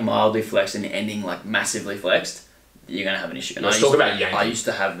starting mildly flexed and ending like massively flexed, you're going to have an issue. And Let's talk about yanking. I used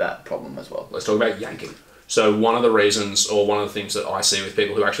to have that problem as well. Let's talk about yanking. So one of the reasons, or one of the things that I see with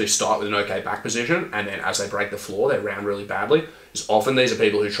people who actually start with an okay back position, and then as they break the floor, they round really badly, is often these are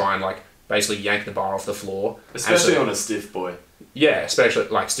people who try and like basically yank the bar off the floor. Especially on a stiff boy. Yeah, especially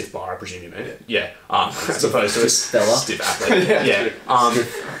like stiff bar, I presume you mean. Yeah. As opposed to a stiff athlete. Yeah.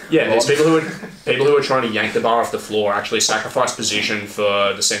 There's people who are trying to yank the bar off the floor, actually sacrifice position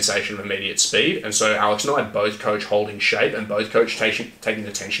for the sensation of immediate speed. And so Alex and I both coach holding shape and both coach taking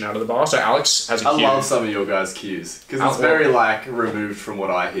the tension out of the bar. So Alex has a cue. I love some of your guys' cues because it's very like removed from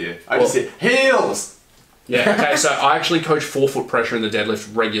what I hear. I just hear heels. Yeah. Okay. So I actually coach forefoot pressure in the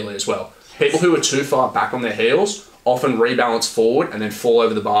deadlift regularly as well. People who are too far back on their heels often rebalance forward and then fall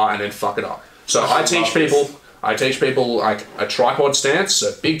over the bar and then fuck it up. So I teach people like a tripod stance,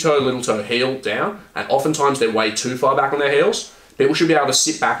 so big toe, little toe, heel down, and oftentimes they're way too far back on their heels. People should be able to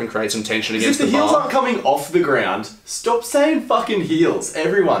sit back and create some tension against the bar. If the heels aren't coming off the ground, stop saying fucking heels,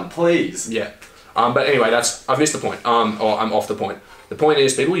 everyone, please. Yeah. But anyway, I've missed the point. Or I'm off the point. The point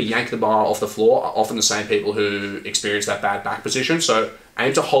is, people who yank the bar off the floor are often the same people who experience that bad back position. So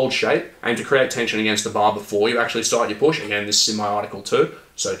aim to hold shape, aim to create tension against the bar before you actually start your push. Again, this is in my article too.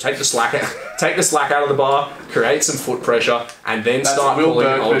 So take the slack out of the bar, create some foot pressure, and then start pulling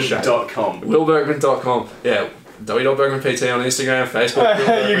and hold shape. WillBerkman.com. Yeah. www.berkmanpt on Instagram, Facebook.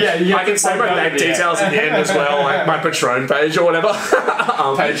 I can say my bank details at the end as well, like my Patron page or whatever.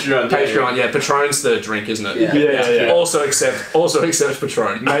 Patreon, yeah. Patron's the drink, isn't it? Yeah. Also accepts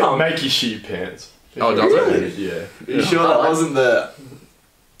Patron. Make you shit your pants. Oh, does it? Yeah. Are you sure that wasn't the...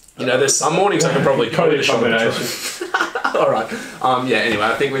 You know, there's some mornings I can probably cover the combination. Alright. Anyway,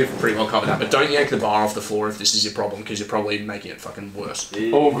 I think we've pretty well covered that. But don't yank the bar off the floor if this is your problem, because you're probably making it fucking worse.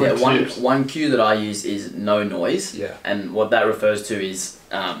 All good tips. One cue that I use is no noise. Yeah. And what that refers to is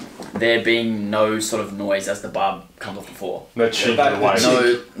there being no sort of noise as the bar comes off the floor. No chink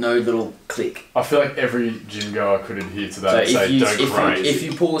away. No little click. I feel like every gym goer could adhere to that So if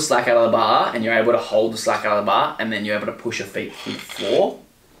you pull the slack out of the bar and you're able to hold the slack out of the bar and then you're able to push your feet through the floor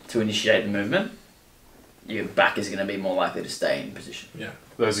to initiate the movement, your back is going to be more likely to stay in position. Yeah.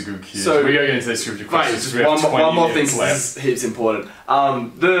 Those are good cues. So we go into this scripture questions. One more thing, this is heaps important.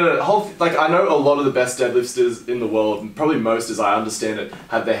 The whole, I know a lot of the best deadlifters in the world, and probably most as I understand it,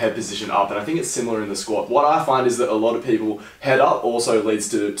 have their head position up, and I think it's similar in the squat. What I find is that a lot of people, head up also leads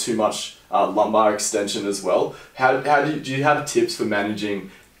to too much lumbar extension as well. How do you have tips for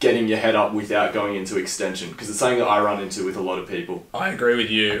managing getting your head up without going into extension? Because it's something that I run into with a lot of people. I agree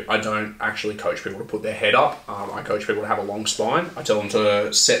with you. I don't actually coach people to put their head up. I coach people to have a long spine. I tell them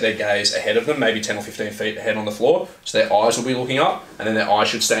to set their gaze ahead of them, maybe 10 or 15 feet ahead on the floor, so their eyes will be looking up, and then their eyes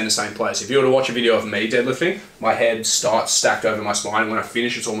should stay in the same place. If you were to watch a video of me deadlifting, my head starts stacked over my spine, and when I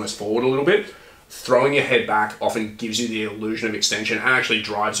finish, it's almost forward a little bit. Throwing your head back often gives you the illusion of extension and actually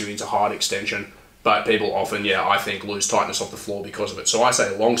drives you into hard extension. But people often, I think, lose tightness off the floor because of it. So I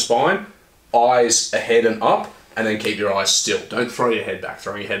say long spine, eyes ahead and up, and then keep your eyes still. Don't throw your head back.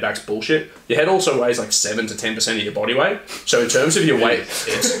 Throwing your head back's bullshit. Your head also weighs like 7 to 10% of your body weight. So in terms of your weight,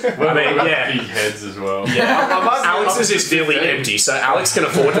 it's... big heads as well. Yeah, Alex's is nearly empty, so Alex can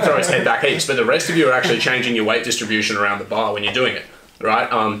afford to throw his head back heaps, but the rest of you are actually changing your weight distribution around the bar when you're doing it, right?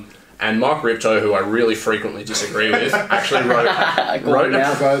 And Mark Ripto, who I really frequently disagree with, actually wrote... Call him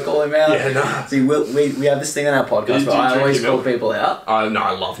out, bro. Call him out. Yeah, no. See, we have this thing on our podcast, but I always call people out. No,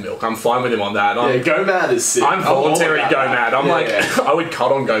 I love Milk. I'm fine with him on that. Go Mad is sick. I'm voluntary Go Mad. I'm I would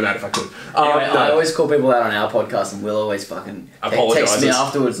cut on Go Mad if I could. Anyway, I always call people out on our podcast, and Will always fucking text me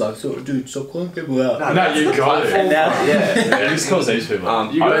afterwards like, dude, stop calling people out. No, you got it. He just calls these people.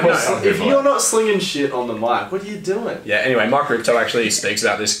 If you're not slinging shit on the mic, what are you doing? Yeah, anyway, Mark Ripto actually speaks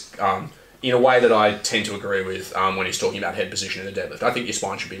about this in a way that I tend to agree with when he's talking about head position in the deadlift. I think your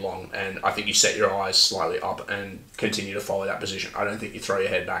spine should be long, and I think you set your eyes slightly up and continue to follow that position. I don't think you throw your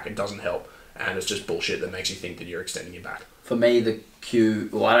head back. It doesn't help, and it's just bullshit that makes you think that you're extending your back. For me, the cue...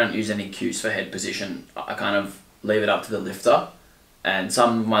 Well, I don't use any cues for head position. I kind of leave it up to the lifter, and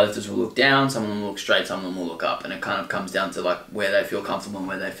some of my lifters will look down, some of them will look straight, some of them will look up, and it kind of comes down to like where they feel comfortable and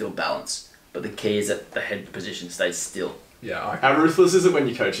where they feel balanced. But the key is that the head position stays still. Yeah. How ruthless is it when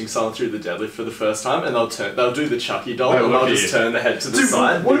you're coaching someone through the deadlift for the first time and they'll do the Chucky doll and they'll just turn the head to the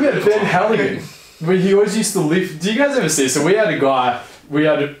side? What about Ben Halligan? When he always used to lift... Do you guys ever see? So we had a guy when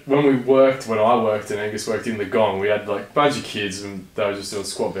I worked and Angus worked in the Gong, we had like a bunch of kids and they were just doing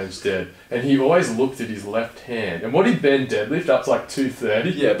squat, bench, dead. And he always looked at his left hand. And what did Ben deadlift up to like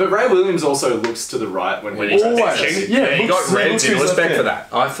 230? Yeah, but Ray Williams also looks to the right when He's he's benching. Yeah, he got reds in respect for that.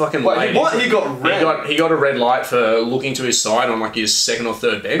 I fucking laid What? him. He got red? He got a red light for looking to his side on like his second or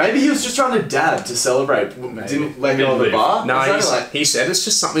third bench. Maybe he was just trying to dab to celebrate. Didn't let go of the bar? No, Is that he said it's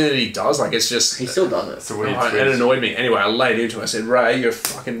just something that he does. Like, it's just... He still does it. So what it annoyed me. Anyway, I laid into him. I said, Ray, you're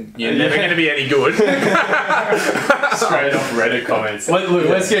never going to be any good. Straight off Reddit comments.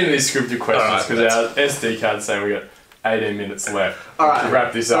 Let's get into these scripted questions because our SD card's saying we got 18 minutes left. Alright, to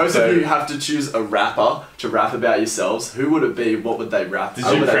wrap this up. those of you have to choose a rapper to rap about yourselves. Who would it be? What would they rap? Did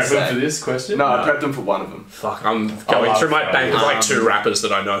you prep them for this question? No, I prepped them for one of them. Fuck, I'm going through my bank of like 2 rappers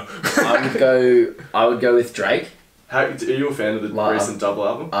that I know. I would go with Drake. Are you a fan of the recent double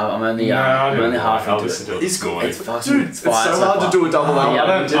album? I'm only half into it. It's good. It's fucking Dude, it's so hard to do a double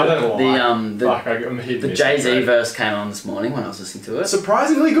album. The Jay-Z verse came on this morning when I was listening to it.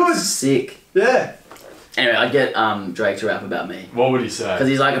 Surprisingly good. Sick. Yeah. Anyway, I'd get Drake to rap about me. What would he say? Because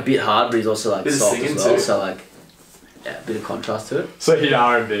he's like a bit hard, but he's also like Bit of soft singing as well. too. So like, yeah, a bit of contrast to it. So he'd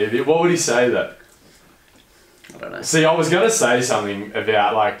R&B a bit. What would he say though? I don't know. See, I was going to say something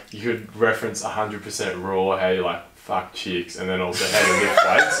about like you could reference 100% Raw, how you like fuck chicks, and then also how to lift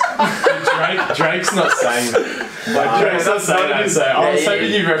weights. Drake's not saying that. Like, Drake's not saying that. So I was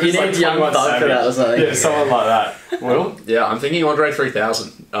hoping you reference like 21 Savage. Yeah, someone like that. Will? Yeah, I'm thinking Andre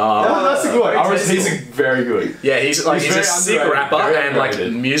 3000. That's a good one. He's very good. Yeah, he's a sick rapper and like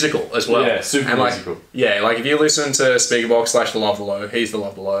musical as well. Yeah, super musical. Yeah, like if you listen to Speakerbox / The Love Below, he's The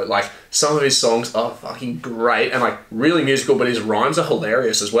Love Below. Like some of his songs are fucking great and like really musical, but his rhymes are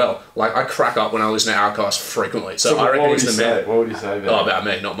hilarious as well. Like I crack up when I listen to Outkast frequently. So I reckon he's the man. What would he say about Oh, about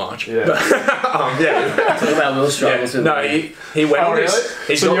me, not much. Yeah. Yeah. Talk about Will struggles with No, he went on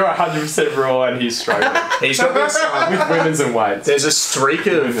this. So you're 100% Raw and he's struggling. He's got this. With women's and weights. There's a streak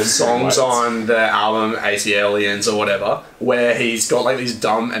of songs on the album ATLians or whatever where he's got like these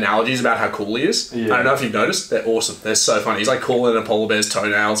dumb analogies about how cool he is. Yeah. I don't know if you've noticed. They're awesome. They're so funny. He's like cooler than a polar bear's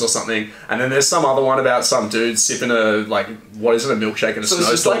toenails or something. And then there's some other one about some dude sipping a milkshake in a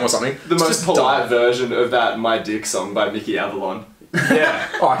snowstorm or something. The most polite version of that My Dick song by Mickey Avalon. Yeah.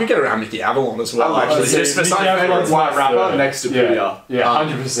 Oh, I could get around Mickey Avalon as well. Actually, just for some favorite white rapper next to Booyah. Yeah,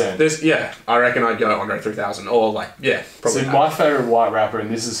 100%. I reckon I'd go Andre 3000 or probably. So my favourite white rapper, and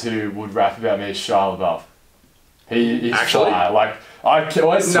this is who would rap about me, is Shia LaBeouf. He's fire. Like, I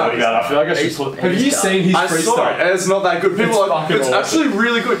always talk about it. I feel like I should put... Have you seen his freestyle? I saw it, and it's not that good. People are like, it's actually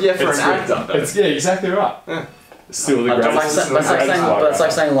really good, for an actor. Yeah, exactly right. Yeah. Still the greatest. That's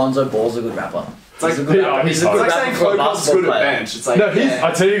like saying Lonzo Ball's a good rapper. It's like saying Kloko's good at bench. It's like,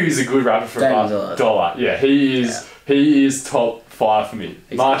 I tell you, he's a good rapper for $1. Yeah, he is top 5 for me.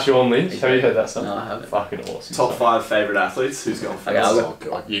 Marshall and Lynch. Have you heard that song? No, I haven't. Fucking awesome. Top 5 favourite athletes. Who's going first?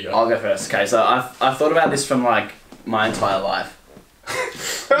 Okay, I'll go first. Okay, so I've thought about this from like my entire life.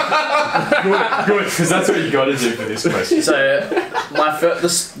 Good, because that's what you got to do for this question. So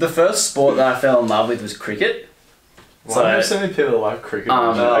the first sport that I fell in love with was cricket. Why do so many people like cricket?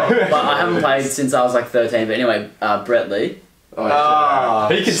 But I haven't played since I was like 13. But anyway, Brett Lee. He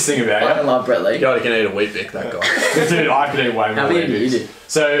can sing about it. I love Brett Lee. God, he can eat a wheat bick, that guy. Dude, I could eat way more. How many do you do?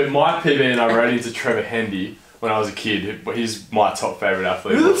 So my PB and I rode into Trevor Hendy when I was a kid. He's my top favourite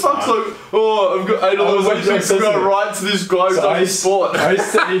athlete. Who the fuck's like, I've got 8 of those, I'm going right to this guy who does sport. I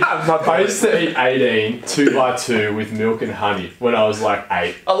used to eat 18 2x2 with milk and honey when I was like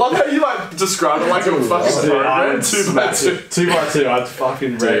 8. I love how you like describe it like a fucking program. 2x2. 2x2, I'd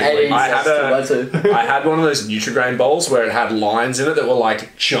fucking read. I had one of those Nutrigrain bowls where it had lines in it that were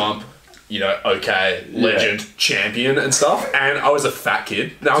like chump, okay, legend, champion and stuff, and I was a fat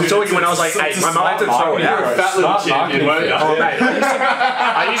kid. Now I'm talking when I was like 8, my mum had to throw it out. Fat little champion, weren't you? Oh, mate,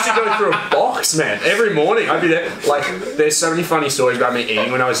 I used to go through a box, man, every morning. I'd be there. Like, there's so many funny stories about me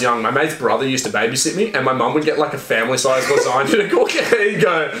eating when I was young. My mate's brother used to babysit me, and my mum would get like a family-sized lasagna to cook, and he'd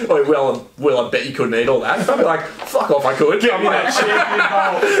go, "Oh, Will, I bet you couldn't eat all that." I'd be like, "Fuck off, I could." Give me that champion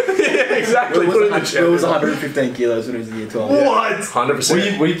bowl. Yeah, exactly. Will was 115 kilos when he was in year 12. What?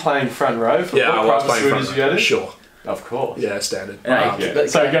 100%. Were you playing front row? Yeah, I was playing front row. You go to? Sure. Of course. Yeah, standard.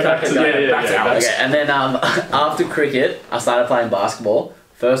 So go back to Okay, and then after cricket, I started playing basketball.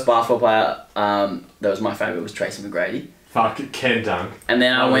 First basketball player that was my favourite was Tracy McGrady. Fuck, Ken Dunk. And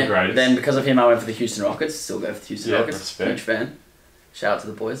then then because of him I went for the Houston Rockets. Still go for the Houston Rockets. Respect. Huge fan. Shout out to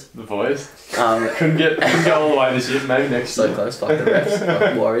the boys. The boys. Couldn't go all the way this year. Maybe next year. So close. Fuck the refs.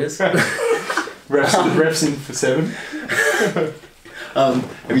 Fuck the Warriors. refs in for 7.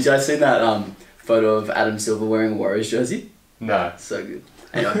 Have you guys seen that photo of Adam Silver wearing a Warriors jersey? No. So good.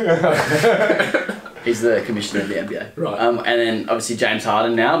 Anyway. He's the commissioner of the NBA. Right. And then obviously James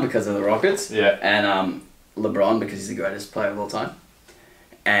Harden now because of the Rockets. Yeah. And LeBron because he's the greatest player of all time.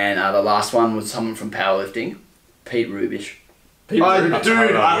 And the last one was someone from powerlifting, Pete Rubish. Dude, he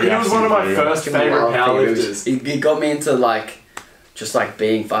was one of my first favourite powerlifters. He got me into just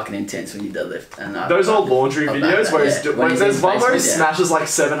being fucking intense when you deadlift. And those old laundry videos where there's one where he yeah. smashes like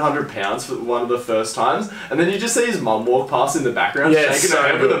 700 pounds for one of the first times, and then you just see his mum walk past in the background shaking her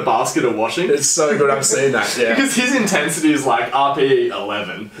head with a basket of washing. It's so good. I've seen that. Yeah. Because his intensity is like RPE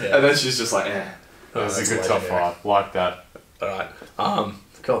 11, Yeah. and then she's just like, eh. That's a good top 5. Like that. All right.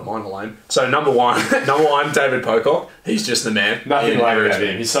 God, mine are lame. So number one, David Pocock. He's just the man. Nothing like about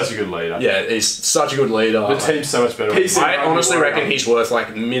him. He's such a good leader. Yeah, he's such a good leader. The team's so much better. I honestly reckon he's worth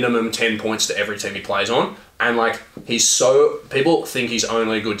minimum 10 points to every team he plays on. And people think he's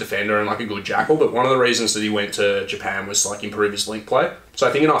only a good defender and a good jackal, but one of the reasons that he went to Japan was to improve his link play. So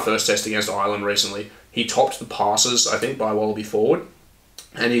I think in our first test against Ireland recently, he topped the passes, I think, by Wallaby forward.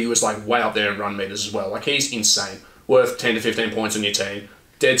 And he was way up there in run meters as well. He's insane. Worth 10 to 15 points on your team.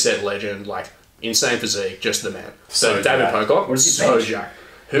 Dead set legend, insane physique, just the man. So David Pocock, so jacked.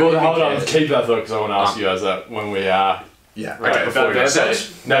 Hold on, keep that thought because I want to ask you guys that when we are. Yeah, right, about their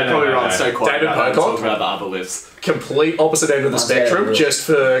bench. No, probably wrong. So quiet. David Pocock, talk about the other lifts. Complete opposite end of the spectrum, just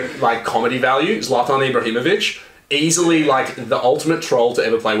for comedy value. Zlatan Ibrahimovic, easily the ultimate troll to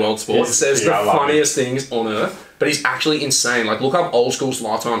ever play world sports. Says the funniest things on earth. But he's actually insane. Look up old school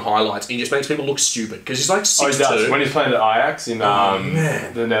Zlatan highlights. He just makes people look stupid because he's 6'2". When he's playing at Ajax in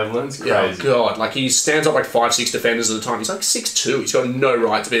the Netherlands, crazy. Oh God, he stands up 5-6 defenders at a time. He's 6'2". He's got no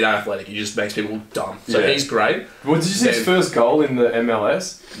right to be that athletic. He just makes people dumb. So he's great. Well, did you see his first goal in the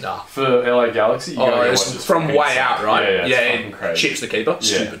MLS? Nah. For LA Galaxy? It's from way out, right? Yeah, it's fucking crazy. Chips the keeper.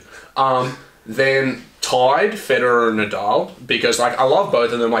 Yeah. Stupid. Then tied Federer and Nadal because I love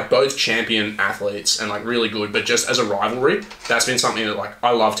both of them, both champion athletes and really good, but just as a rivalry, that's been something that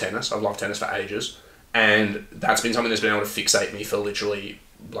I love tennis. I've loved tennis for ages, and that's been something that's been able to fixate me for literally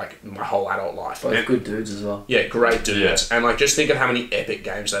my whole adult life. Both good dudes as well. Yeah, great dudes. Yeah. And just think of how many epic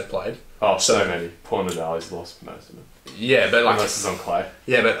games they've played. Oh, so many. Poor Nadal, he's lost most of them. Yeah, but unless it's on clay.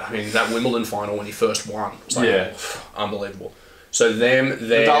 Yeah, but that Wimbledon final when he first won, was unbelievable. So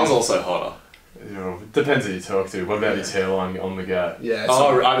Nadal's also hotter. Depends who you talk to. What about his hairline on the go? Yeah.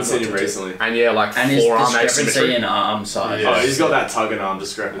 I haven't seen him recently. And his forearm discrepancy in arm size. Yeah. Oh, he's got that tug and arm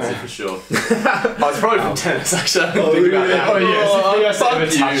discrepancy for sure. It's probably from tennis, actually. I didn't think about that. Oh, yes. He has to ever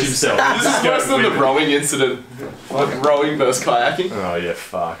touch himself. This is worse than the rowing incident. Rowing versus kayaking. Oh, yeah,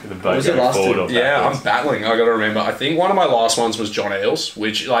 fuck. The boat was it last forward. Yeah, I'm battling. I gotta remember. I think one of my last ones was John Eales,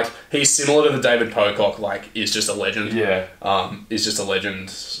 which, he's similar to the David Pocock, is just a legend. Yeah. Is just a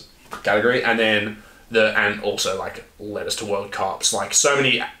legend category. And then and also led us to World Cups. So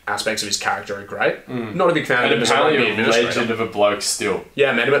many aspects of his character are great. Not a big fan of him as a rugby administrator. Legend of a bloke still.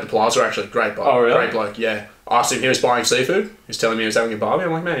 Yeah, I met him at the Plaza actually. Great bloke. Oh, really? Great bloke, yeah. Asked him if he was buying seafood. He's telling me he was having a barbie.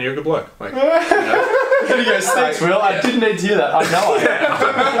 I'm like, man, you're a good bloke. You know. There you go, thanks, Will. I didn't need to hear that. I know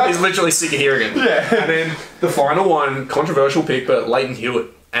I am. He's literally sick of hearing it. Yeah. And then the final one, controversial pick, but Leighton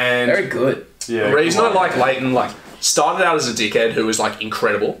Hewitt. And very good. Yeah. The reason I like Leighton, started out as a dickhead who was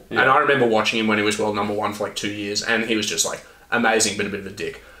incredible, and I remember watching him when he was world number 1 for 2 years, and he was just amazing, but a bit of a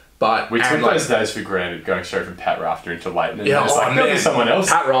dick. But we took those days for granted, going straight from Pat Rafter into Leighton. And man, someone else.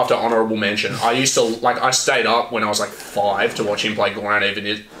 Pat Rafter, honourable mention. I used to I stayed up when I was 5 to watch him play Goran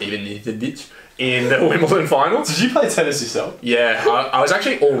Ivanisevic in the Wimbledon finals. Did you play tennis yourself? Yeah, I was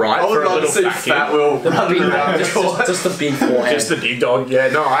actually all right. I would love to see Fat Will running around. Just the big forehand. Just the big dog. Yeah,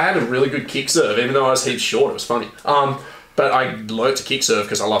 no, I had a really good kick serve, even though I was heaps short. It was funny. But I learnt to kick serve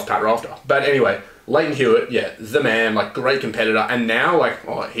because I love Pat Rafter. But anyway, Leighton Hewitt, the man, great competitor, and now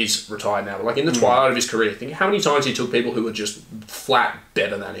he's retired now, but in the twilight of his career, think how many times he took people who were just flat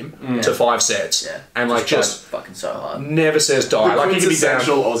better than him to 5 sets, and just fucking so hard. Never says die. He could be down.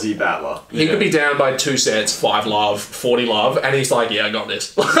 Aussie battler. He could be down by 2 sets, 5 love, 40 love, and he's I got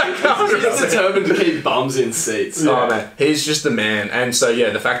this. He's determined to keep bums in seats. Oh man, he's just the man, and so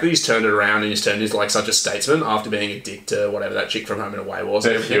the fact that he's turned it around and he's turned into such a statesman after being a dick to whatever that chick from Home and Away was.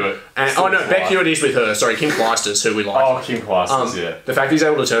 Beck Hewitt. Beck Hewitt is with her. Sorry, Kim Clijsters, who we like. Oh, Kim Clijsters, yeah. The fact he's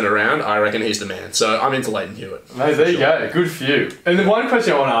able to turn it around, I reckon he's the man. So I'm into Leighton Hewitt. No, there you go. Good for you. And the one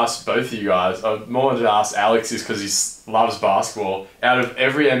question I want to ask both of you guys, I more wanted to ask Alex is because he loves basketball. Out of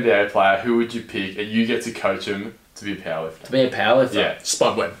every NBA player, who would you pick and you get to coach him to be a powerlifter? To be a powerlifter? Yeah.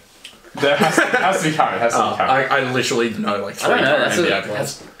 Spud Webb. There has to be current. I literally know like I 3 don't know. current NBA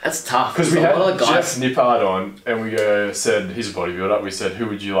players. That's tough. Because we A had lot of the guys. Jeff Nippard on, and we said he's a bodybuilder. We said, who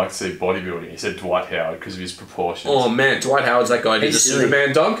would you like to see bodybuilding? He said Dwight Howard because of his proportions. Oh man, Dwight Howard's that guy who did the He's silly.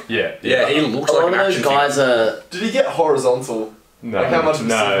 Superman dunk. Yeah. Yeah, he looks A like lot an of those action guys are. Did he get horizontal? No. Like how much of a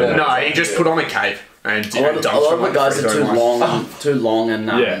Superman? figure. No, he just put on a cape and A lot of the guys are too long and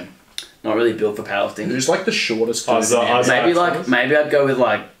Yeah. not really built for powerlifting. Who's like the shortest dude? Maybe I'd go with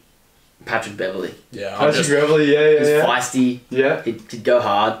like Patrick Beverly. Yeah, Patrick Beverly, He's feisty. Yeah. He'd go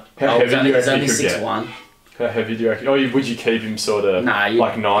hard. How heavy do you He's reckon only he could get? 6'1". How heavy do you reckon? Would you keep him sort of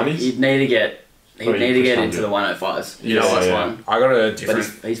like 90s? He'd need to get into the 105s. You know what? One. I got a But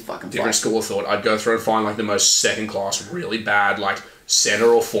different he's fucking different feisty. school of thought. I'd go through and find like the most second class, really bad like center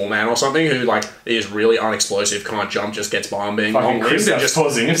or foreman or something who like is really unexplosive, can't jump, just gets by on being long limbed and just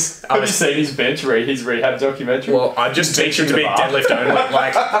pausing us. Have you seen his his rehab documentary? Well, I'd just teach him to be deadlift only,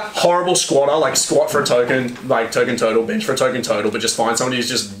 like horrible squatter, like squat for a token, like token total, bench for a token total, but just find somebody who's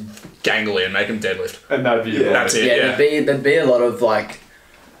just gangly and make him deadlift. And that'd be That's it. Yeah, there'd be a lot of like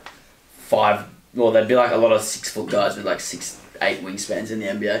there'd be like a lot of 6 foot guys with like 6'8" wingspans in the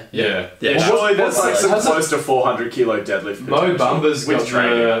NBA. Yeah. Yeah. Well, surely there's like some Has close to 400 kilo deadlift. Mo potential Bamba's with got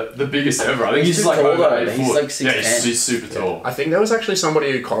training. the biggest ever. I think he's He's like too tall, over though. 8 He's foot. like Yeah, 6'10". he's super tall. I think there was actually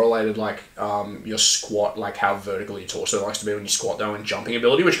somebody who correlated like your squat, like how vertical your torso likes to be when you squat though, and jumping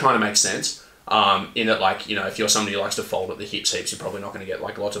ability, which kind of makes sense. In that, like, you know, if you're somebody who likes to fold at the hips heaps, you're probably not going to get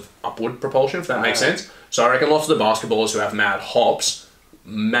like lots of upward propulsion, if that makes sense. So I reckon lots of the basketballers who have mad hops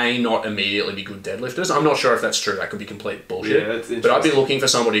may not immediately be good deadlifters. I'm not sure if that's true. That could be complete bullshit. Yeah, that's but I'd be interesting. looking for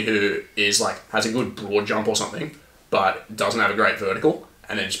somebody who is like has a good broad jump or something, but doesn't have a great vertical,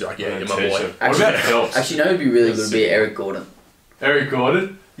 and then just be like, yeah, you're my boy. What about Phelps? Actually, you know who'd be really good would be Eric Gordon. Eric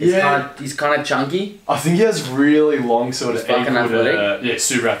Gordon? He's kind of chunky. I think he has really long sort of He's fucking ankle to... athletic. Yeah,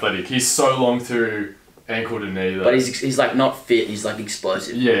 super athletic. He's so long through ankle to knee though. But he's like not fit, he's like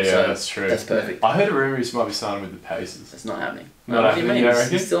explosive. Yeah, So that's true. That's perfect. I heard a rumour he might be signing with the Pacers. That's not happening. Not What do you happening, mean? you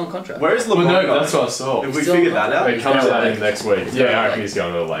reckon? He's still on contract. Where is Well, LeBron? no, going? that's what I saw. Have we Still figured on that out? It comes Yeah. out in next week. Yeah. Yeah, I reckon he's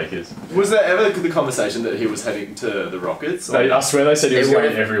going to the Lakers. Was there ever the conversation that he was heading to the Rockets? I swear they said he was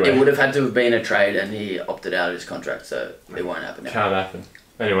going everywhere. It would have had to have been a trade, and he opted out of his contract, so it won't happen now. Can't happen.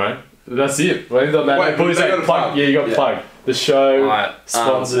 Anyway, that's it. Well, on that. Wait, Boys, they got a plug. plug. Yeah, you got Yeah. plug. The show, Alright,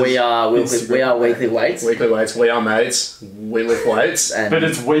 sponsors. we are Instagram. Weekly Weights, Weekly weights, we are mates. We lift weights. and But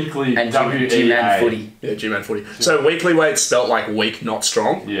it's weekly. and WEA. G-Man Footy. Yeah, G-Man footy. So weekly weights spelt like weak, not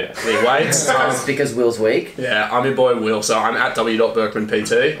strong. Yeah. We weights. That's because Will's weak. Yeah, I'm your boy Will. So I'm at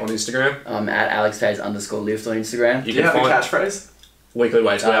w.berkmanpt on Instagram. I'm at AlexTays_lift on Instagram. You Do you have a find catchphrase? weekly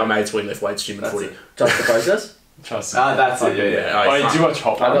weights, we are mates, we lift weights, gym and That's footy. it. Trust the process. Trust Ah, that's it. Yeah. Oh, did you watch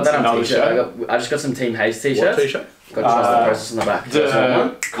Hot I got Ones? that on Another t-shirt. show? I just got some Team Hayes What t-shirts. t-shirt? Got Trust the process on the back.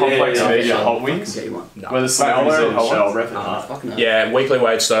 The Complex Yeah, Media yeah. Hot Can Wings. get you one. No. Where the I'll celebrities wear are it. Hot I'll Ones. rep it. Fucking hell. Yeah, weekly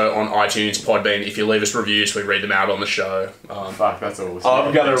weights though on iTunes, Podbean. If you leave us reviews, we read them out on the show. Fuck, that's awesome.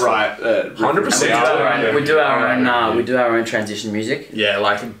 I'm gonna write. 100%. We do our own transition music. Yeah,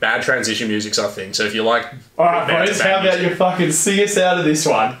 like bad transition music's our thing. So if you like Alright, bad boys, how about music- you fucking sing us out of this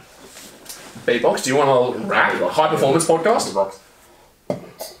one? beatbox? Do you want to rap? Beatbox. High performance podcast?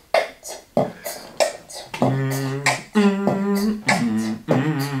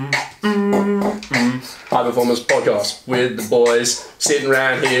 High performance podcast with the boys sitting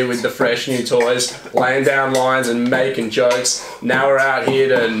around here with the fresh new toys, laying down lines and making jokes. Now we're out here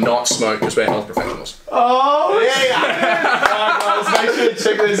to not smoke because we're health professionals. Oh, yeah! Alright, guys, make sure to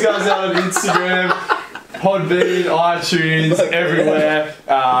check these guys out on Instagram, Podbean, iTunes, everywhere.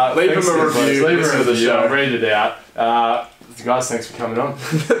 Leave Thanks them a to the boys. review, Leave listen them a to the review. show. I'll read it out. Guys, thanks for coming on.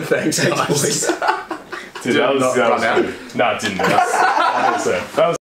 Thanks, guys. Dude, that was not run out? good. No, it didn't. That was